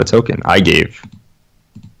shouldn't have a token. I gave.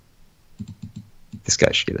 This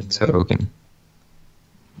guy should get a token.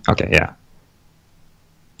 Okay, yeah.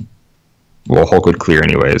 Well, Hulk would clear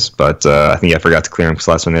anyways, but I think I forgot to clear him because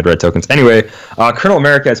last one they had red tokens. Anyway, Colonel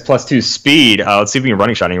America has +2 speed. Let's see if we can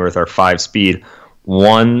running shot anywhere with our 5 speed.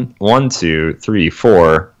 1, 2, 3,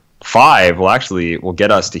 4, 5 will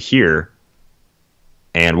get us to here,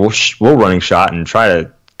 and we'll running shot and try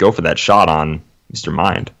to go for that shot on Mr.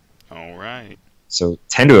 Mind. All right. So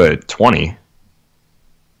 10 to a 20.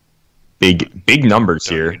 Big numbers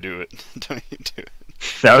here. Don't you do it.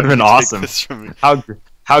 That would have been awesome.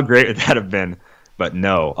 How great would that have been? But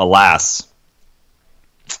no, alas,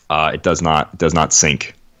 it does not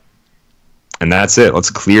sync. And that's it.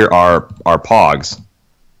 Let's clear our pogs.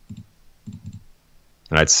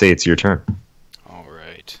 And I'd say it's your turn. All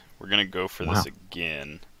right. We're going to go for this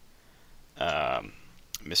again.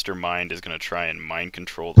 Mr. Mind is going to try and mind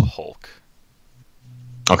control the Hulk.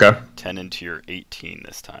 Okay. 10 into your 18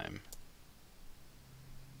 this time.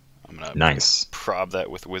 I'm going to prob that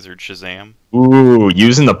with Wizard Shazam. Ooh,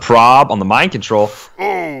 using the prob on the mind control.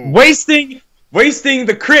 Ooh. Wasting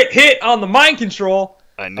the crit hit on the mind control.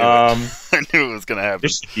 I knew it. I knew it was going to happen.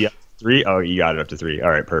 Yeah, 3? Oh, you got it up to 3.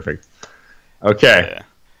 All right, perfect. Okay. Yeah.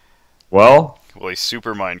 Well, he's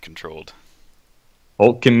super mind controlled.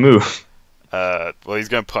 Hulk can move. Well, he's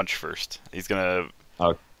going to punch first. He's going to...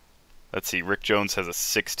 Oh. Let's see. Rick Jones has a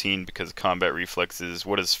 16 because combat reflexes.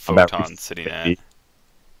 What is Photon sitting at?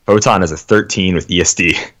 Photon has a 13 with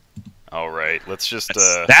ESD. All right. Let's just...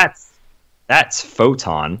 That's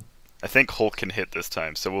Photon. I think Hulk can hit this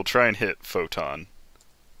time, so we'll try and hit Photon.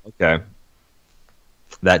 Okay.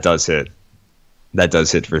 That does hit. That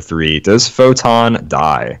does hit for 3. Does Photon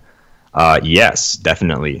die? Yes,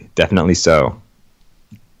 definitely. Definitely so.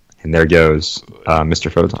 And there goes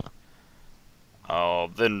Mr. Photon. I'll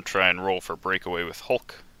then try and roll for breakaway with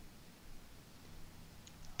Hulk.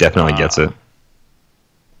 Definitely gets it.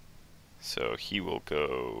 So he will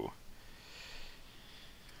go...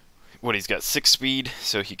 He's got 6 speed,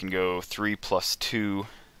 so he can go 3 plus 2.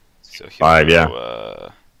 So he'll 5, go, yeah.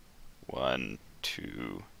 1,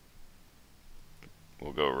 2...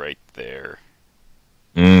 We'll go right there.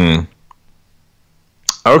 Okay,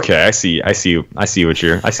 I see how it is. I see what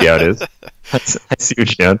you're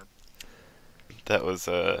doing. That was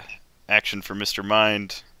action for Mr.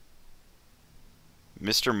 Mind.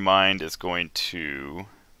 Mr. Mind is going to...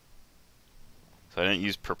 So I didn't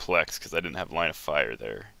use Perplex because I didn't have line of fire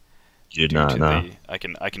there. You did not, no. I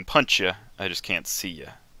can punch you, I just can't see you.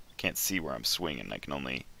 I can't see where I'm swinging. I can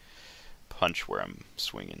only punch where I'm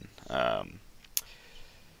swinging. I don't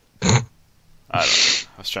know. I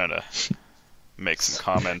was trying to make some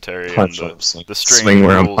commentary on the strange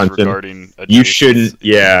rules regarding you shouldn't,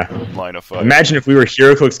 yeah. Line of fire. Imagine if we were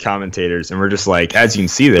Heroclix commentators and we're just like, as you can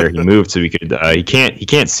see there, he moved so we could. He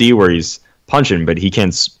can't see where he's punching, but he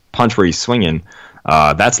can punch where he's swinging.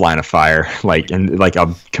 That's line of fire, like in like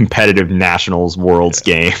a competitive nationals worlds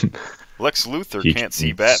game. Lex Luthor He can't see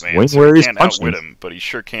can Batman, swing so where he he's can't punching. outwit him, but he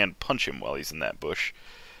sure can punch him while he's in that bush.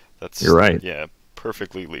 That's You're right. Yeah,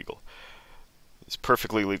 perfectly legal. It's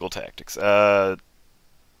perfectly legal tactics. I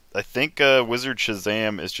think Wizard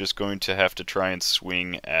Shazam is just going to have to try and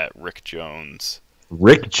swing at Rick Jones.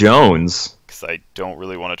 Rick Jones? Because I don't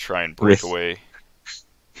really want to try and break away.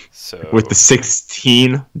 So With the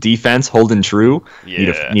 16 defense holding true?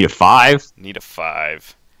 Yeah. Need a 5? Need a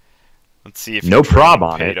 5. Let's see if no prob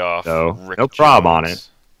on paid it, off though. Rick No prob Jones. on it.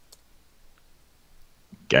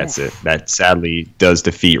 Gets it. That sadly does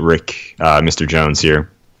defeat Rick, Mr. Jones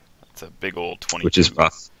here. It's a big old 20. Which is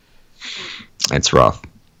rough. It's rough.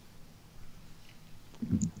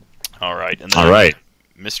 All right. And then All right.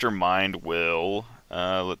 Mr. Mind will,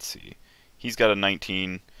 let's see. He's got a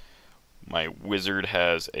 19. My wizard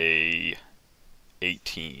has a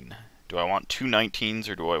 18. Do I want two 19s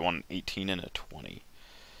or do I want an 18 and a 20?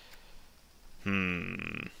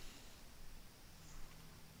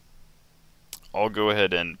 I'll go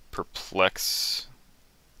ahead and perplex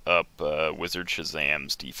up Wizard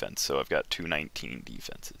Shazam's defense, so I've got two 19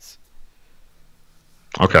 defenses.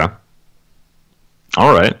 Okay.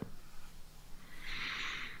 All right.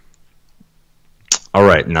 All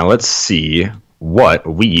right, now let's see what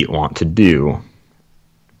we want to do.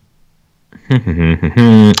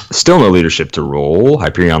 Still no leadership to roll.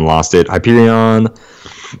 Hyperion lost it. Hyperion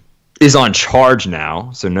is on charge now,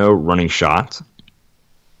 so no running shot.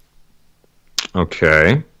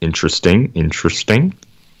 Okay, interesting.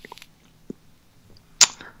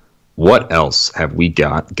 What else have we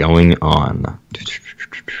got going on?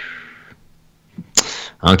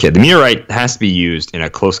 Okay, the meteorite has to be used in a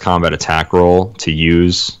close combat attack roll to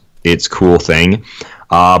use its cool thing.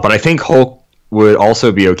 But I think Hulk would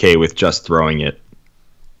also be okay with just throwing it.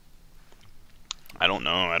 I don't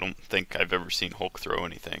know. I don't think I've ever seen Hulk throw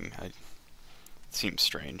anything. It seems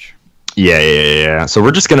strange. Yeah. So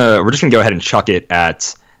we're just gonna go ahead and chuck it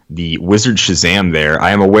at the Wizard Shazam there.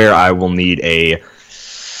 I am aware I will need a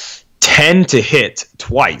 10 to hit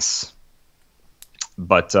twice.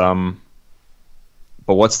 But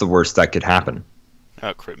what's the worst that could happen?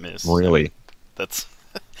 Oh, crit miss. Really? That's.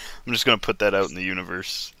 I'm just gonna put that out in the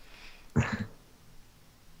universe.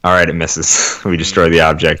 All right, it misses. We destroy the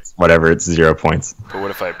object. Whatever, it's 0 points. But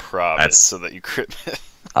what if I prob it so that you crit miss?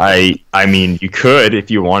 I mean, you could if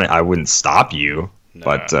you wanted. I wouldn't stop you. No,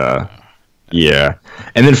 But no. yeah.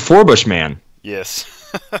 And then Forbush Man.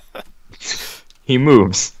 Yes. He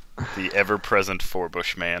moves. The ever-present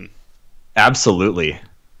Forbush Man. Absolutely.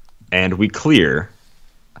 And we clear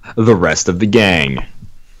the rest of the gang.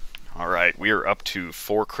 Alright, we are up to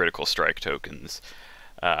 4 critical strike tokens.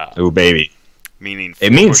 Oh, baby. Meaning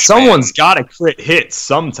It means someone's got to crit hit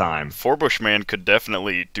sometime. Forbush Man could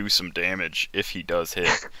definitely do some damage if he does hit.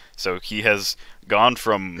 So he has gone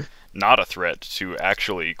from not a threat to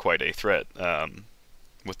actually quite a threat,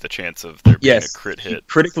 with the chance of there being a crit hit. He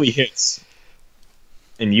critically hits.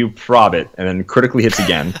 And you prob it, and then critically hits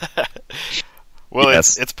again. Well,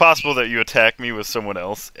 Yes. it's possible that you attack me with someone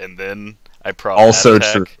else, and then I prob Also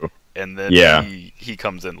that attack, true. and then he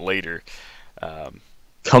comes in later.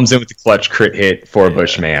 Comes in with the clutch crit hit for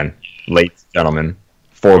Bush Man. Ladies and gentlemen,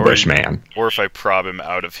 for Bush Man. Or if I prob him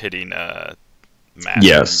out of hitting Master.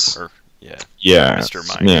 Yes. Yeah. Yeah. Mr.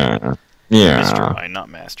 Mind. Yeah. Mr. Mind, not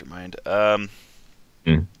Mastermind.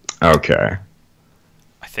 Okay.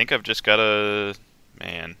 I think I've just got to...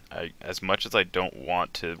 Man, as much as I don't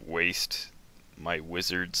want to waste my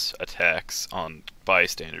wizard's attacks on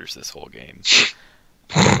bystanders this whole game,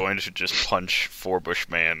 I'm going to just punch Forbush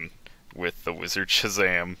Man with the Wizard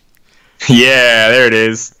Shazam. Yeah, there it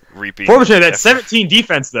is. Reaping Forbush Man, that's 17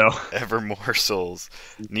 defense, though. ever more souls.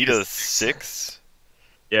 Need a 6?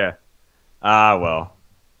 Yeah. Well.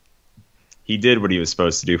 He did what he was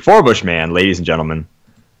supposed to do. Forbush Man, ladies and gentlemen.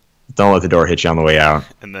 Don't let the door hit you on the way out.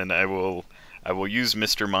 And then I will use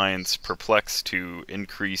Mr. Mind's Perplex to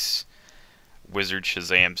increase Wizard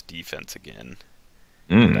Shazam's defense again.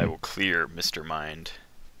 And I will clear Mr. Mind.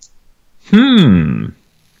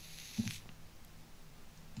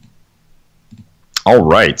 All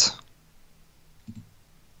right.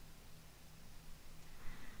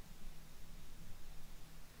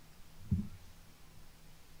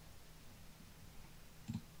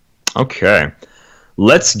 Okay.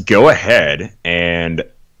 Let's go ahead and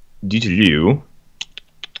do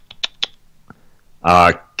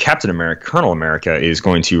Captain America, Colonel America is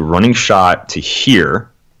going to running shot to here,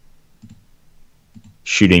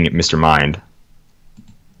 shooting at Mr. Mind.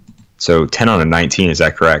 So 10 on a 19, is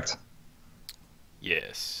that correct?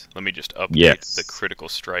 Yes. Let me just update the critical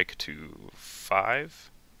strike to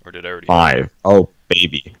 5. Or did I already... 5. Oh,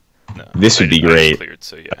 baby. No, This would be great. Cleared,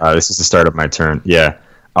 so yeah. This is the start of my turn. Yeah.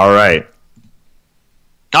 All right.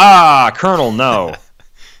 Ah, Colonel, no.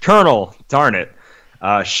 Colonel, darn it.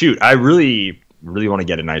 Shoot, I really want to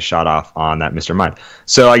get a nice shot off on that Mr. Mind.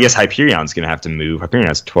 So I guess Hyperion's going to have to move. Hyperion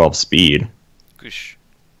has 12 speed. Goosh,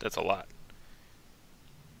 that's a lot.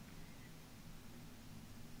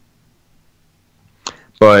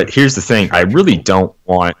 But here's the thing. I really don't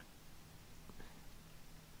want...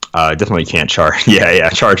 definitely can't charge. Yeah,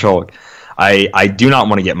 charge Hulk. I do not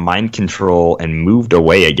want to get mind control and moved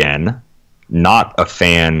away again. Not a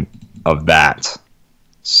fan of that.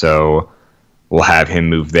 So we'll have him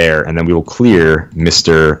move there, and then we will clear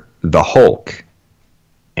Mr. the Hulk.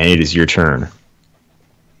 And it is your turn.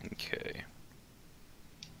 Okay.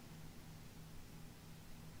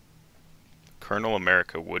 Colonel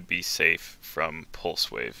America would be safe from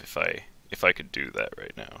Pulse Wave if I could do that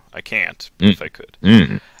right now. I can't, but if I could.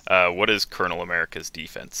 What is Colonel America's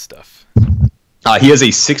defense stuff? He has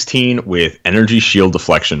a 16 with energy shield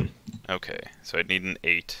deflection. Okay, so I'd need an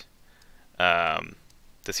 8.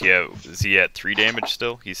 Is he at 3 damage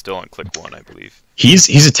still? He's still on click 1, I believe.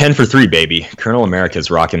 He's a 10 for 3, baby. Colonel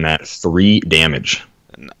America's rocking that 3 damage.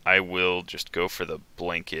 And I will just go for the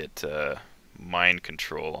blanket mind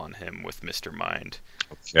control on him with Mr. Mind.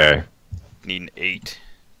 Okay. Need an 8.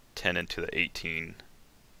 10 into the 18.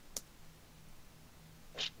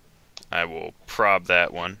 I will prob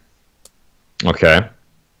that one. Okay.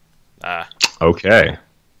 Okay.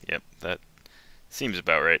 Yep, that seems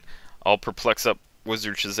about right. I'll perplex up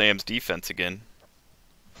Wizard Shazam's defense again.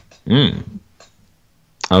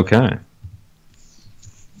 Okay. And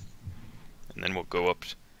then we'll go up...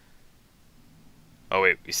 Oh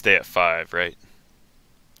wait, we stay at 5, right?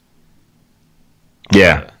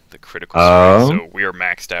 Yeah. The critical strike. So we are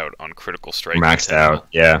maxed out on critical strike. Maxed potential. out,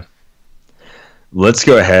 yeah. Let's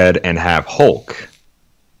go ahead and have Hulk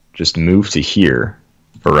just move to here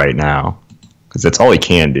for right now, because that's all he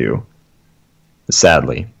can do.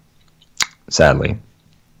 Sadly.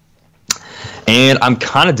 And I'm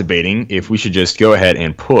kind of debating if we should just go ahead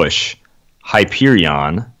and push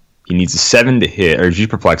Hyperion. He needs a 7 to hit, or did you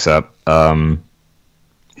perplex up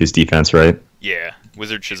his defense, right? Yeah,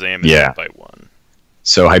 Wizard Shazam is up by 1.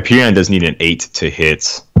 So Hyperion does need an 8 to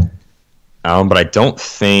hit. But I don't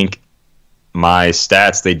think my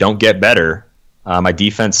stats, they don't get better. My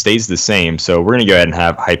defense stays the same, so we're going to go ahead and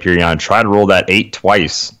have Hyperion try to roll that 8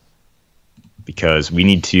 twice. Because we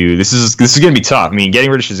need to... This is going to be tough. I mean, getting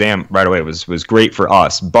rid of Shazam right away was great for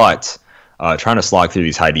us, but trying to slog through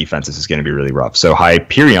these high defenses is going to be really rough. So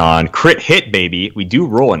Hyperion, crit hit, baby. We do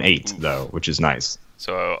roll an 8, though, which is nice.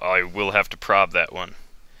 So I will have to prob that one.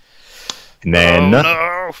 And then...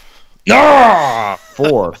 Oh, no! No!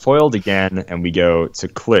 4. Foiled again, and we go to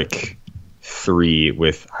click 3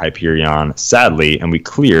 with Hyperion, sadly, and we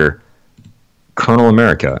clear Colonel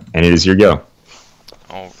America, and it is your go.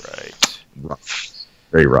 All right. Rough.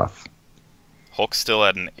 Very rough. Hulk still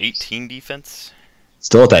at an 18 defense?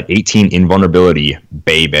 Still at that 18 invulnerability,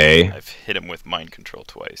 baby. I've hit him with mind control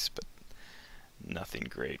twice, but nothing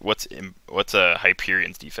great. What's a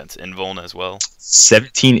Hyperion's defense? Invuln as well?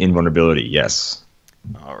 17 invulnerability, yes.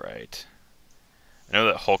 Alright. I know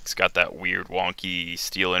that Hulk's got that weird wonky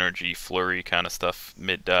steel energy flurry kind of stuff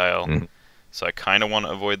mid-dial, so I kind of want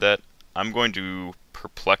to avoid that. I'm going to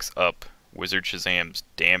perplex up Wizard Shazam's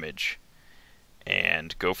damage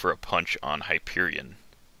and go for a punch on Hyperion.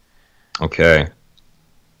 Okay.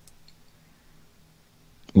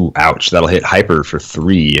 Ooh, ouch. That'll hit Hyper for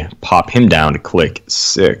 3. Pop him down to click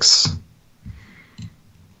 6.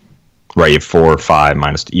 Right, you have 4, 5,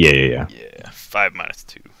 minus 2. Yeah. Yeah, 5 minus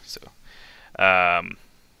 2. So,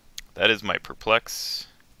 that is my perplex.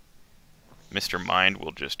 Mr. Mind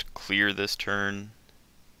will just clear this turn.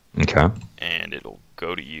 Okay. And it'll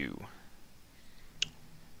go to you.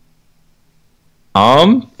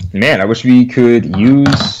 Man, I wish we could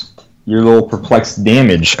use your little perplexed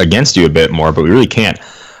damage against you a bit more, but we really can't.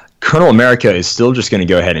 Colonel America is still just going to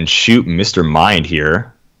go ahead and shoot Mr. Mind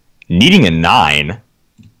here, needing a 9.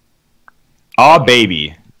 Aw,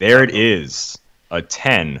 baby. There it is. A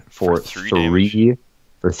 10 for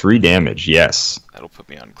 3 damage, yes. That'll put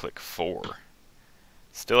me on click 4.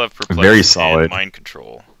 Still have perplex Very solid. and mind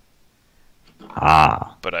control.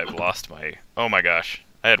 But I've lost my... Oh my gosh.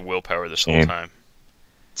 I had willpower this whole time.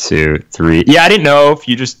 2, 3. Yeah, I didn't know if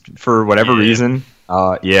you just, for whatever reason.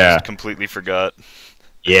 Yeah. Just completely forgot.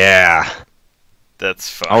 Yeah. That's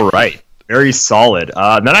fine. All right. Very solid.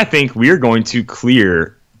 Then I think we're going to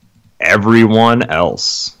clear everyone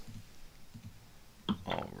else.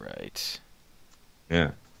 All right.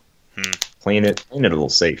 Yeah. Playing it a little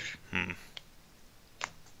safe.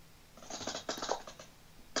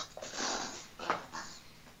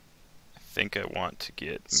 think I want to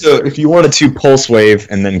get... So if you wanted to Pulse Wave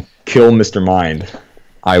and then kill Mr. Mind,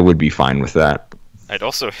 I would be fine with that. I'd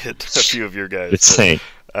also hit a few of your guys. It's insane.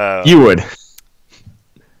 You would.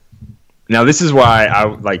 Now this is why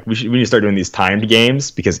we need to start doing these timed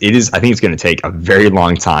games, because I think it's going to take a very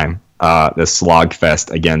long time, the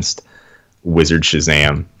slogfest against Wizard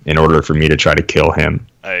Shazam, in order for me to try to kill him.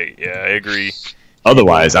 I agree.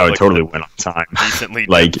 Otherwise, I would totally win on time. Decently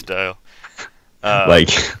style. I'm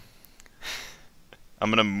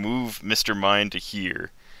gonna move Mr. Mind to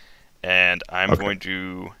here, and I'm going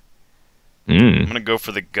to. I'm gonna go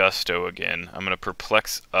for the Gusto again. I'm gonna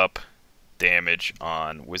perplex up damage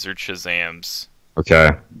on Wizard Shazam's. Okay.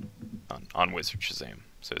 On Wizard Shazam,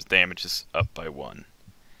 so his damage is up by 1.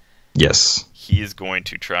 Yes. He is going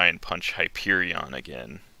to try and punch Hyperion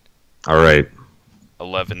again. All right.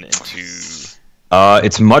 11 into.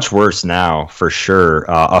 It's much worse now, for sure.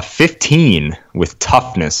 A 15 with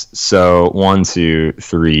toughness. So 1, 2,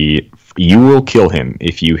 3. You will kill him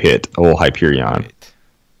if you hit old Hyperion. Right.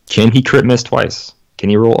 Can he crit miss twice? Can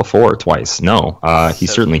he roll a 4 twice? No, he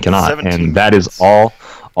certainly cannot. And that is all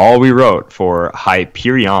we wrote for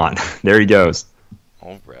Hyperion. There he goes.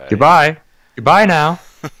 All right. Goodbye. Goodbye now.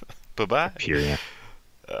 Bye-bye. Hyperion.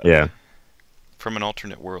 Yeah. From an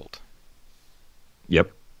alternate world.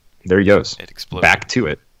 Yep. There he goes. It exploded. Back to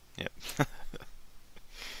it. Yep.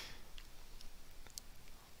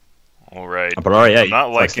 All right. But all right, yeah. I'm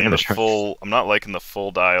not liking the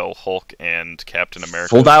full dial Hulk and Captain America.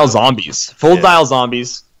 Full dial zombies. Dial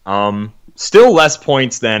zombies. Still less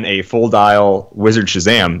points than a full dial Wizard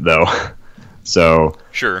Shazam, though. So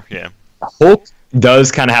sure, yeah. Hulk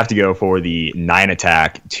does kind of have to go for the 9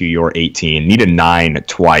 attack to your 18. Need a 9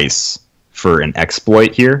 twice for an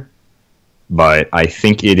exploit here. But I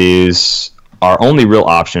think it is our only real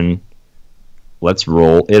option. Let's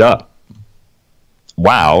roll it up.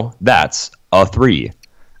 Wow, that's a 3.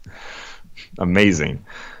 Amazing.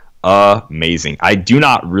 Amazing. I do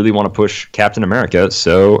not really want to push Captain America,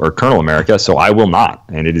 or Colonel America, so I will not.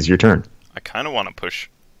 And it is your turn. I kind of want to push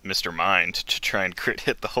Mr. Mind to try and crit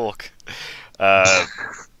hit the Hulk.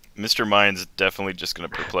 Mr. Mind's definitely just going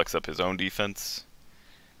to perplex up his own defense.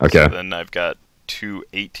 Okay. So then I've got 2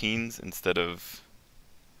 18s instead of...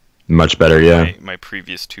 Much better, yeah. My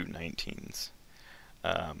previous 2 19s.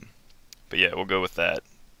 But yeah, we'll go with that.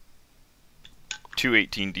 2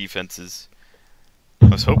 18 defenses. I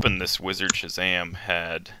was hoping this Wizard Shazam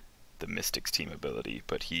had the Mystics team ability,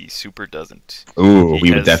 but he super doesn't. Ooh,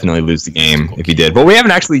 we would definitely lose the game if he did. But we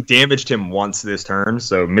haven't actually damaged him once this turn,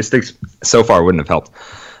 so Mystics so far wouldn't have helped.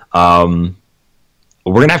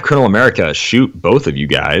 We're going to have Colonel America shoot both of you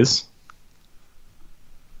guys.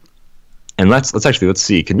 And let's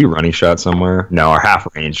see. Could we running shot somewhere? No, our half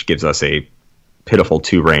range gives us a pitiful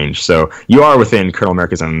 2 range. So you are within Colonel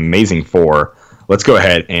America's amazing 4. Let's go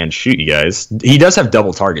ahead and shoot you guys. He does have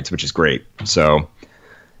double targets, which is great. So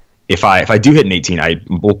if I do hit an 18, I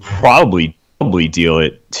will probably deal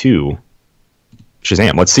it to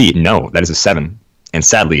Shazam. Let's see. No, that is a 7. And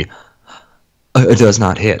sadly, it does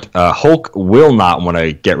not hit. Hulk will not want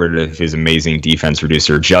to get rid of his amazing defense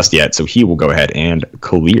reducer just yet, so he will go ahead and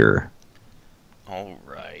clear. All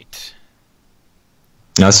right.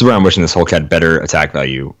 Now, this is where I'm wishing this Hulk had better attack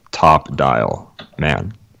value. Top dial.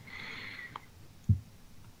 Man.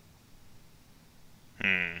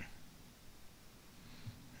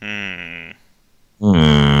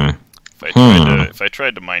 If I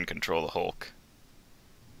tried to mind control the Hulk,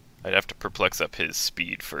 I'd have to perplex up his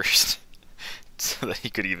speed first, so that he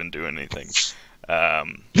could even do anything.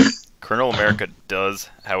 Colonel America does,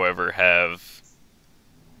 however, have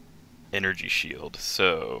energy shield,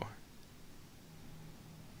 so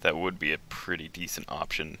that would be a pretty decent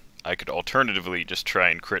option. I could alternatively just try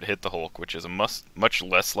and crit hit the Hulk, which is a much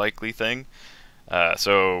less likely thing.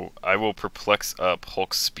 So I will perplex up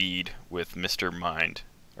Hulk's speed with Mr. Mind.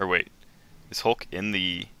 Or wait, is Hulk in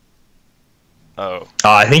the... Oh.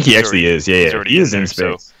 I think he actually is. Yeah. He is in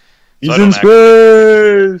space. He's in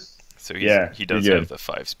space! So he does have the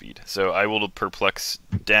 5 speed. So I will perplex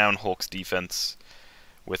down Hulk's defense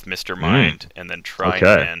with Mr. Mind, and then try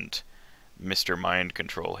and Mr. Mind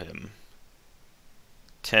control him.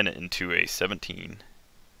 10 into a 17.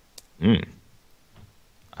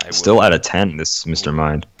 Still at a 10, this Mr.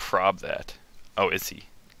 Mind. Prob that. Oh, is he?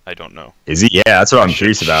 I don't know. Is he? Yeah, that's what I'm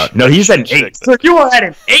curious about. No, he's at an 8. Sir, you were at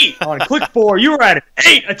an 8 on click 4. You were at an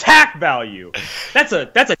 8 attack value. That's a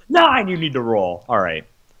 9 you need to roll. All right.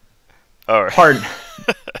 Pardon.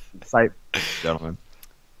 Sight, gentlemen.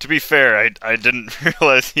 To be fair, I didn't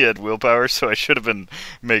realize he had willpower, so I should have been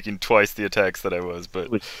making twice the attacks that I was, but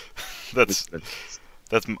that's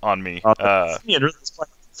on me.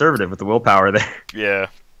 conservative with the willpower there. Yeah.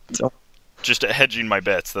 Just hedging my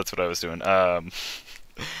bets, that's what I was doing. I'm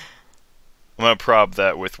going to prob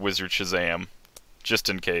that with Wizard Shazam, just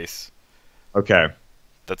in case. Okay.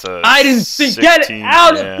 That's a I didn't see. Get it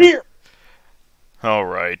out of here!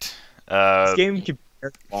 Alright. This game can be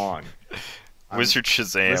very long. Wizard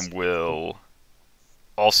Shazam will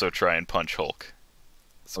also try and punch Hulk.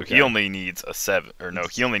 So Okay. he only needs a 7, or no,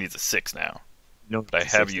 he only needs a 6 now. No, But I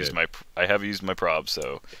have used my prob,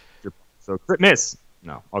 so So crit miss.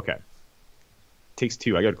 No. Okay. Takes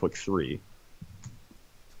 2. I got to click 3.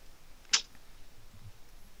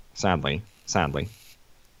 Sadly.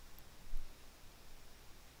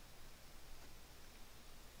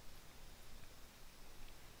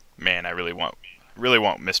 man, I really want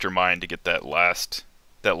Mr. Mind to get that last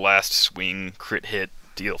swing crit hit,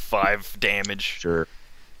 deal 5 damage.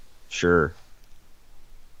 Sure.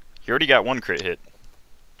 He already got 1 crit hit.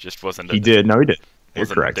 Just wasn't. He did. No, he did. You're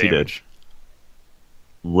wasn't correct. damage.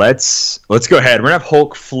 He did. Let's go ahead. We're gonna have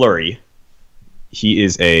Hulk Flurry. He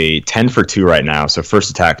is a 10 for 2 right now. So first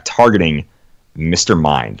attack targeting Mr.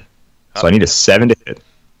 Mind. So I need a 7 to hit.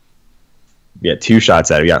 We got 2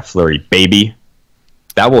 shots at it. We got Flurry, baby.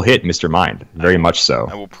 That will hit Mr. Mind. Very much so.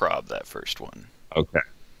 I will prob that first one. Okay.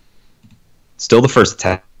 Still the first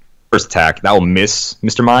attack. That will miss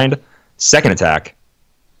Mr. Mind. Second attack.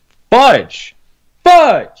 Fudge!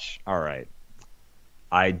 All right.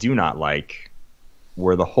 I do not like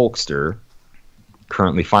where the Hulkster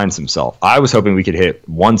currently finds himself. I was hoping we could hit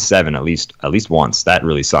 1-7 at least once. That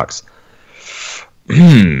really sucks.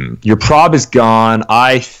 Your prob is gone.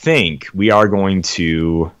 I think we are going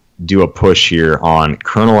to do a push here on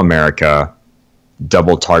Colonel America.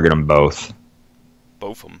 Double target them both.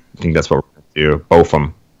 Both of them. I think that's what we're going to do. Both of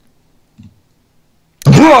them.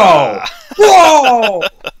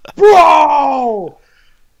 Bro!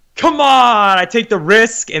 Come on! I take the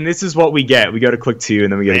risk, and this is what we get. We go to click 2,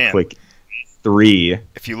 and then we go to click 3.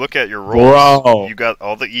 If you look at your rolls, you got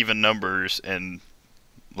all the even numbers and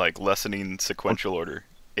like lessening sequential order.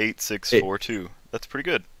 8, 6, 4, 2. That's pretty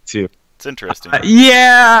good. 2. It's interesting.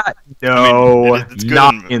 Yeah! No. I mean, it's good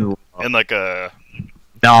not in like a...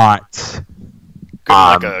 Not.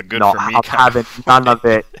 Like a good no, for me I'm kind having none of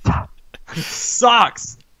it.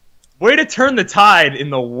 Sucks. Way to turn the tide in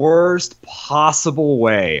the worst possible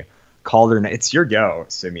way. Calder, it's your go,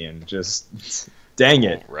 Simeon. Just dang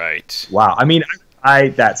it. Right. Wow. I mean, I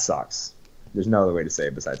that sucks. There's no other way to say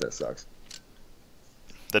it besides that sucks.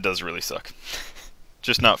 That does really suck.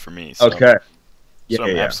 Just not for me. So. Okay. So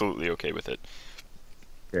I'm absolutely okay with it.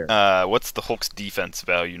 What's the Hulk's defense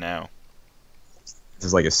value now? This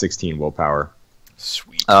is like a 16 willpower.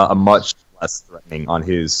 Sweet. A much less threatening on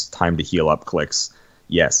his time to heal up clicks.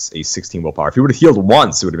 Yes, a 16 willpower. If he would have healed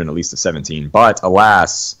once, it would have been at least a 17. But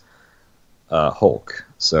alas, Hulk.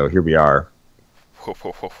 So here we are.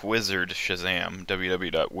 Wizard Shazam,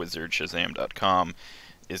 www.wizardshazam.com,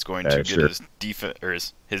 is going to get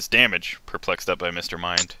his damage perplexed up by Mr.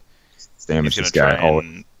 Mind. Damage He's this going guy. to try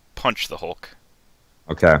and punch the Hulk.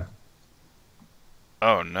 Okay.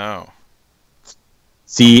 Oh no.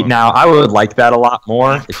 See, now I would like that a lot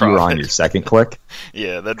more if you were on your second click.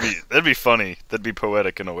 Yeah, that'd be funny. That'd be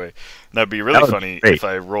poetic in a way. That'd be really funny if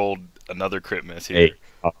I rolled another crit miss here.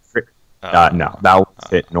 No, that would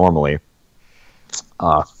hit normally.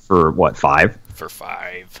 For what, 5? For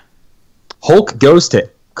 5. Hulk goes to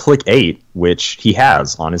click 8, which he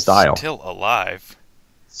has on his dial. Still alive.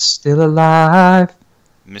 Still alive.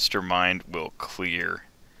 Mr. Mind will clear.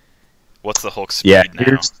 What's the Hulk speed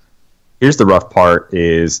now? Here's the rough part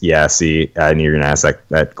is, see, I knew you were going to ask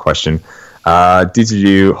that question.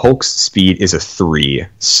 Hulk's speed is a 3,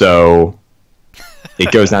 so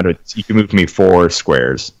it goes down to, you can move me 4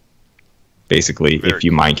 squares, basically, if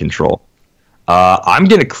you mind control. I'm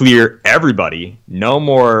going to clear everybody. No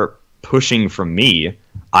more pushing from me.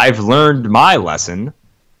 I've learned my lesson.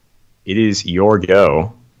 It is your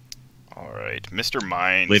go. All right. Mr.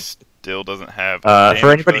 Mind still doesn't have...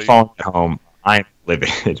 for anybody following at home, I'm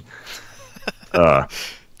livid.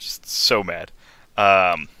 Just so mad.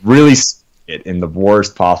 Really it in the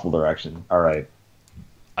worst possible direction. All right.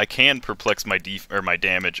 I can perplex my my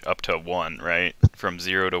damage up to 1, right? From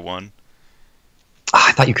 0 to 1.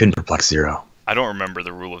 I thought you couldn't perplex 0. I don't remember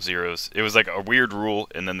the rule of zeros. It was like a weird rule,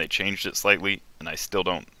 and then they changed it slightly, and I still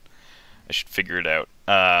don't. I should figure it out.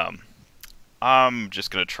 I'm just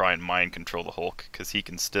gonna try and mind control the Hulk because he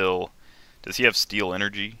can still. Does he have steel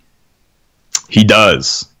energy? He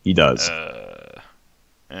does. He does.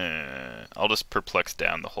 I'll just perplex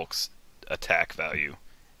down the Hulk's attack value,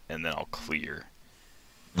 and then I'll clear.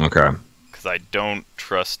 Okay. Because I don't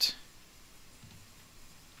trust...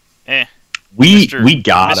 We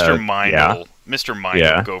gotta. Mr. Mind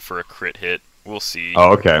will go for a crit hit. We'll see.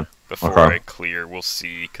 Oh, okay. Before I clear, we'll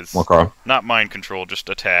see. Because not mind control, just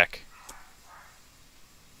attack.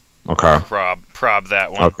 Okay. Prob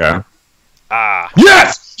that one. Okay. Ah.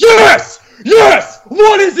 Yes! Yes! Yes!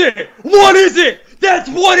 What is it? What is it? That's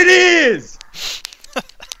what it is!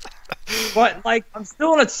 But, like, I'm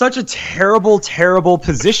still in such a terrible, terrible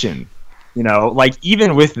position. You know, like,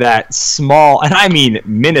 even with that small, and I mean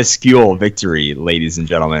minuscule victory, ladies and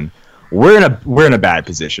gentlemen, we're in a bad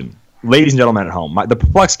position. Ladies and gentlemen at home, the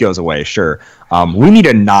perplex goes away, sure. We need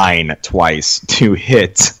a 9 twice to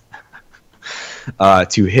hit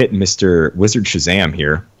Mr. Wizard Shazam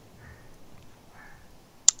here.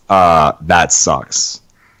 That sucks.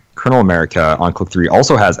 Colonel America on click 3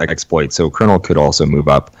 also has exploit, so Colonel could also move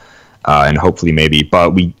up, and hopefully maybe.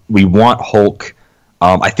 But we want Hulk.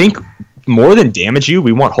 I think more than damage you,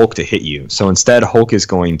 we want Hulk to hit you. So instead, Hulk is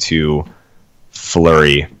going to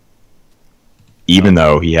flurry. Even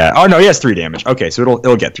though he has 3 damage. Okay, so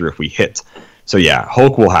it'll get through if we hit. So yeah,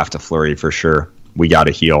 Hulk will have to flurry for sure. We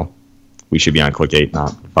gotta heal. We should be on click 8,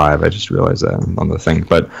 not 5. I just realized that on the thing.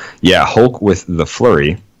 But yeah, Hulk with the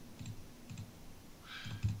flurry.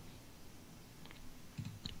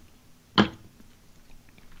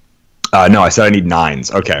 No, I said I need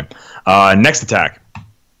 9s. Okay. Next attack.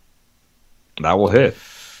 That will hit.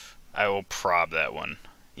 I will prob that one.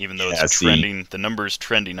 Even though it's trending, the number's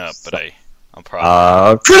trending up, but I'll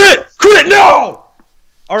probably... Crit! No!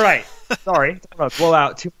 Alright. Sorry. I'm going to blow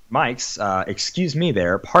out 2 mics. Excuse me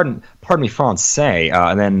there. Pardon me, Francais.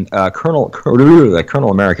 And then Colonel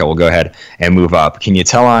America will go ahead and move up. Can you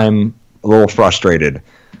tell I'm a little frustrated?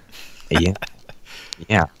 Yeah.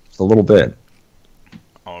 Yeah, just a little bit.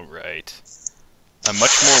 Alright. I'm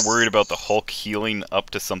much more worried about the Hulk healing up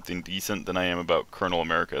to something decent than I am about Colonel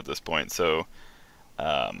America at this point, so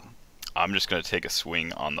I'm just going to take a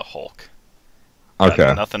swing on the Hulk.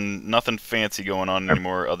 Okay. Nothing fancy going on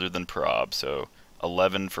anymore other than prob. So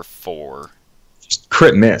 11 for 4. Just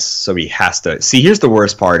crit miss. So he has to. See, here's the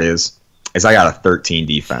worst part is I got a 13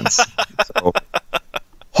 defense. So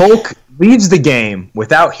Hulk leaves the game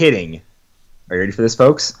without hitting. Are you ready for this,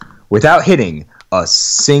 folks? Without hitting a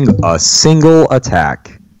single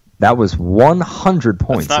attack. That was 100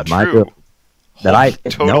 points. That's not true. I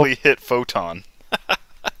totally hit Photon.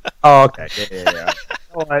 Oh, okay. Yeah.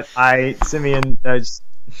 You know what? Simeon,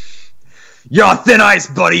 you're on thin ice,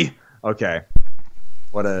 buddy. Okay.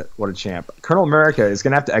 What a champ. Colonel America is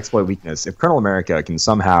gonna have to exploit weakness. If Colonel America can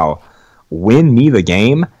somehow win me the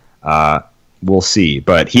game, we'll see.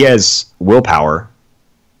 But he has willpower,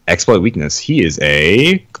 exploit weakness. He is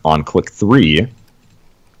on click 3.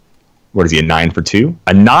 What is he? A 9 for 2?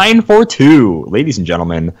 A 9 for 2, ladies and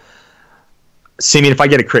gentlemen. Simeon, if I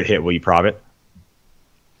get a crit hit, will you prob it?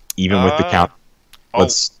 Even with the count. I'll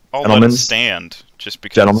let it stand, just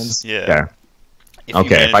because. Gentlemen's? Yeah.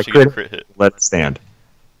 Okay. If I crit hit, let it stand.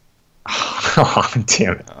 Oh,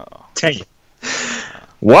 damn it. Oh. Dang it.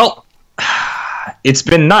 Well, it's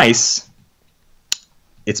been nice.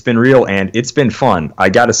 It's been real, and it's been fun. I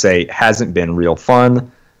gotta say, it hasn't been real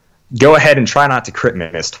fun. Go ahead and try not to crit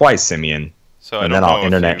miss twice, Simeon. And then I'll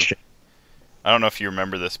internet shit. I don't know if you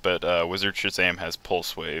remember this, but Wizard Shazam has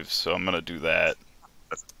pulse waves, so I'm gonna do that.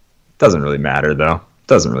 Doesn't really matter, though.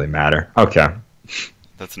 Doesn't really matter. Okay.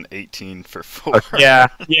 That's an 18 for 4. Yeah.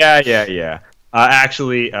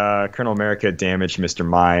 Actually, Colonel America damaged Mr.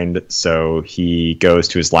 Mind, so he goes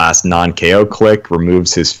to his last non-KO click,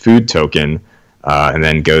 removes his food token, and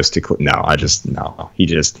then goes to... No. He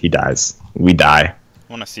dies. We die. I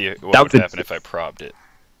want to see what would happen if I probbed it.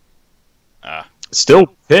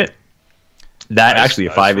 Still hit. That actually,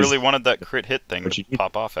 a 5 is... I really wanted that crit hit thing to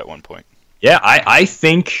pop off at one point. Yeah, I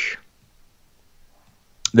think...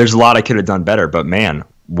 There's a lot I could have done better, but man,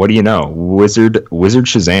 what do you know? Wizard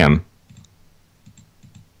Shazam.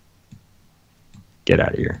 Get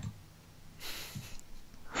out of here.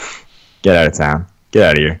 Get out of town. Get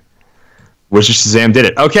out of here. Wizard Shazam did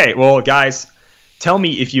it. Okay, well, guys, tell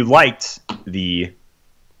me if you liked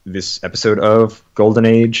this episode of Golden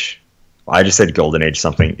Age. Well, I just said Golden Age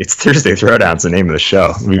something. It's Thursday Throwdown. It's the name of the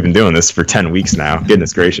show. We've been doing this for 10 weeks now.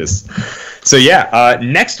 Goodness gracious. So yeah,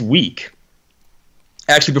 next week...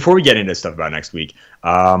 Actually, before we get into stuff about next week,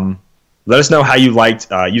 let us know how you liked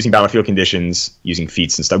using battlefield conditions, using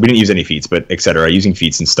feats and stuff. We didn't use any feats, but etc. Using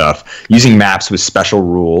feats and stuff. Using maps with special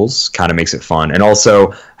rules kind of makes it fun. And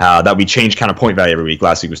also that we change kind of point value every week.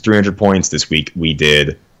 Last week was 300 points. This week we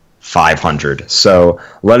did 500. So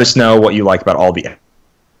let us know what you like about all the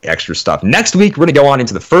extra stuff. Next week, we're going to go on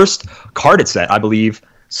into the first carded set, I believe,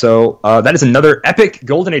 So that is another epic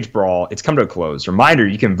Golden Age Brawl. It's come to a close. Reminder,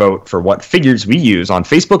 you can vote for what figures we use on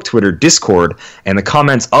Facebook, Twitter, Discord, and the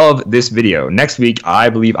comments of this video. Next week, I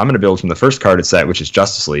believe I'm going to build from the first carded set, which is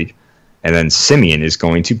Justice League. And then Simeon is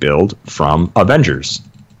going to build from Avengers.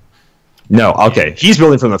 No, okay. He's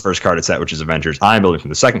building from the first carded set, which is Avengers. I'm building from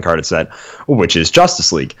the second carded set, which is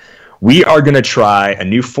Justice League. We are going to try a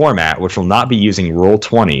new format, which will not be using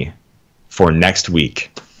Roll20 for next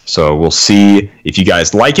week. So we'll see if you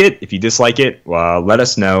guys like it. If you dislike it, let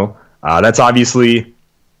us know. That's obviously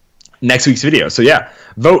next week's video. So yeah,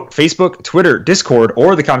 vote Facebook, Twitter, Discord,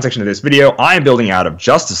 or the comment section of this video. I am building out of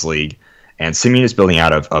Justice League, and Simeon is building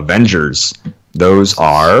out of Avengers. Those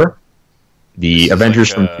are the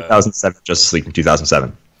Avengers from 2007, Justice League from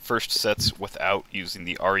 2007. First sets without using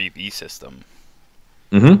the REV system.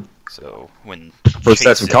 Mm-hmm. So when first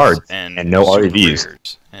sets of cards and no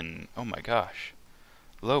REVs. And oh my gosh.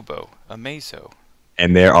 Lobo, Amazo.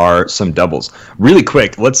 And there are some doubles. Really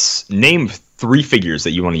quick, let's name 3 figures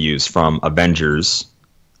that you want to use from Avengers.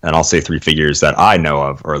 And I'll say 3 figures that I know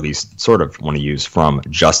of, or at least sort of want to use from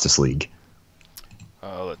Justice League.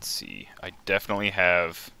 Let's see. I definitely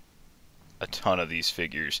have a ton of these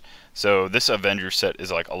figures. So this Avengers set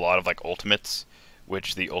is like a lot of like Ultimates,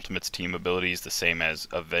 which the Ultimates team ability is the same as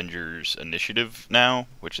Avengers Initiative now,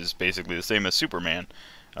 which is basically the same as Superman,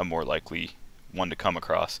 a more likely one to come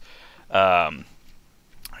across. I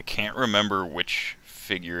can't remember which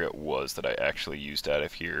figure it was that I actually used out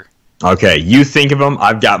of here. Okay, you think of them.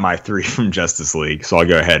 I've got my 3 from Justice League, so I'll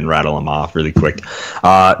go ahead and rattle them off really quick.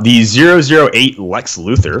 The 008 Lex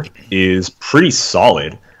Luthor is pretty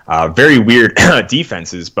solid. Very weird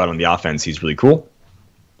defenses, but on the offense, he's really cool.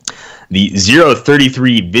 The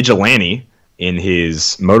 033 Vigilante in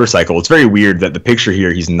his motorcycle. It's very weird that the picture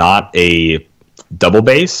here, he's not a double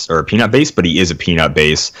base or a peanut base, but he is a peanut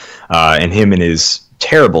base. And him and his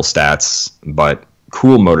terrible stats, but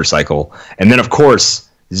cool motorcycle. And then, of course,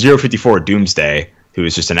 054 Doomsday, who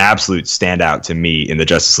is just an absolute standout to me in the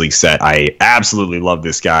Justice League set. I absolutely love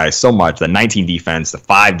this guy so much. The 19 defense, the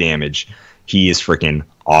 5 damage. He is freaking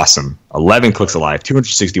awesome. 11 clicks alive,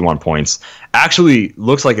 261 points. Actually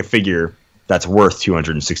looks like a figure that's worth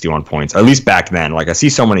 261 points, at least back then. Like, I see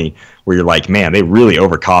so many where you're like, man, they really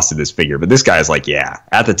overcosted this figure. But this guy's like, yeah,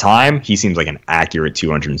 at the time, he seems like an accurate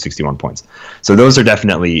 261 points. So those are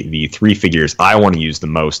definitely the 3 figures I want to use the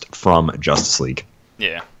most from Justice League.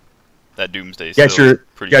 Yeah, that Doomsday. Got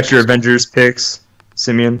your Avengers picks,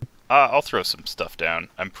 Simeon? I'll throw some stuff down.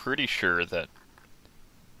 I'm pretty sure that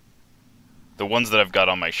the ones that I've got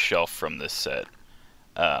on my shelf from this set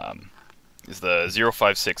is the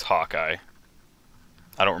 056 Hawkeye.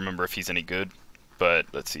 I don't remember if he's any good, but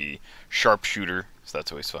let's see. Sharpshooter, so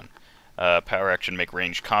that's always fun. Power action, make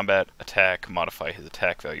ranged combat attack, modify his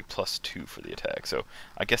attack value +2 for the attack. So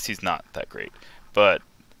I guess he's not that great, but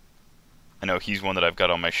I know he's one that I've got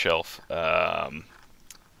on my shelf. I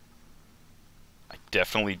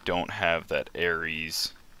definitely don't have that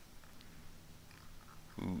Ares.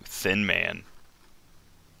 Ooh, Thin Man.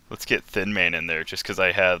 Let's get Thin Man in there, just because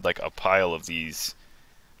I had like a pile of these,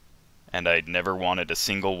 and I'd never wanted a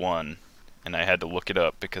single one, and I had to look it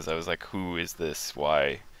up because I was like, who is this?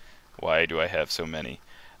 Why do I have so many?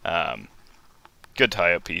 Good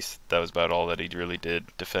tie-up piece. That was about all that he really did.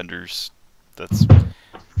 Defenders. That's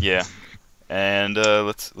yeah. And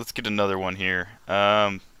let's get another one here.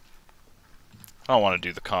 I don't want to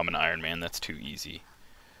do the common Iron Man. That's too easy.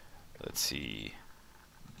 Let's see.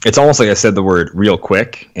 It's almost like I said the word real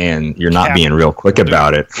quick, and you're not being real quick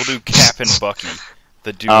about it. We'll do Cap and Bucky.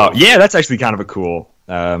 The duo. Yeah, that's actually kind of a cool.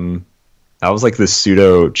 That was like this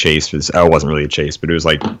pseudo chase for this. Oh, it wasn't really a chase, but it was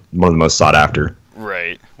like one of the most sought after.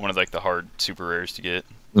 Right. One of like the hard super rares to get.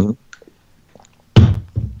 Mm-hmm.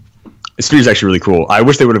 This figure is actually really cool. I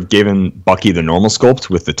wish they would have given Bucky the normal sculpt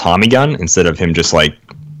with the Tommy gun instead of him just like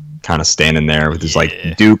kind of standing there with his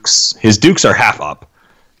like dukes. His dukes are half up.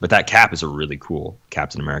 But that cap is a really cool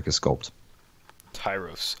Captain America sculpt.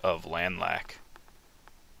 Tyros of Landlac.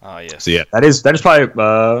 Yes. So yeah, that is probably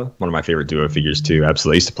one of my favorite duo figures too.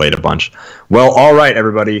 Absolutely, I used to play it a bunch. Well, all right,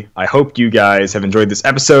 everybody. I hope you guys have enjoyed this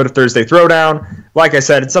episode of Thursday Throwdown. Like I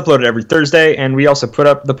said, it's uploaded every Thursday, and we also put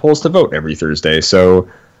up the polls to vote every Thursday. So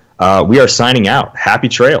we are signing out. Happy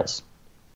trails.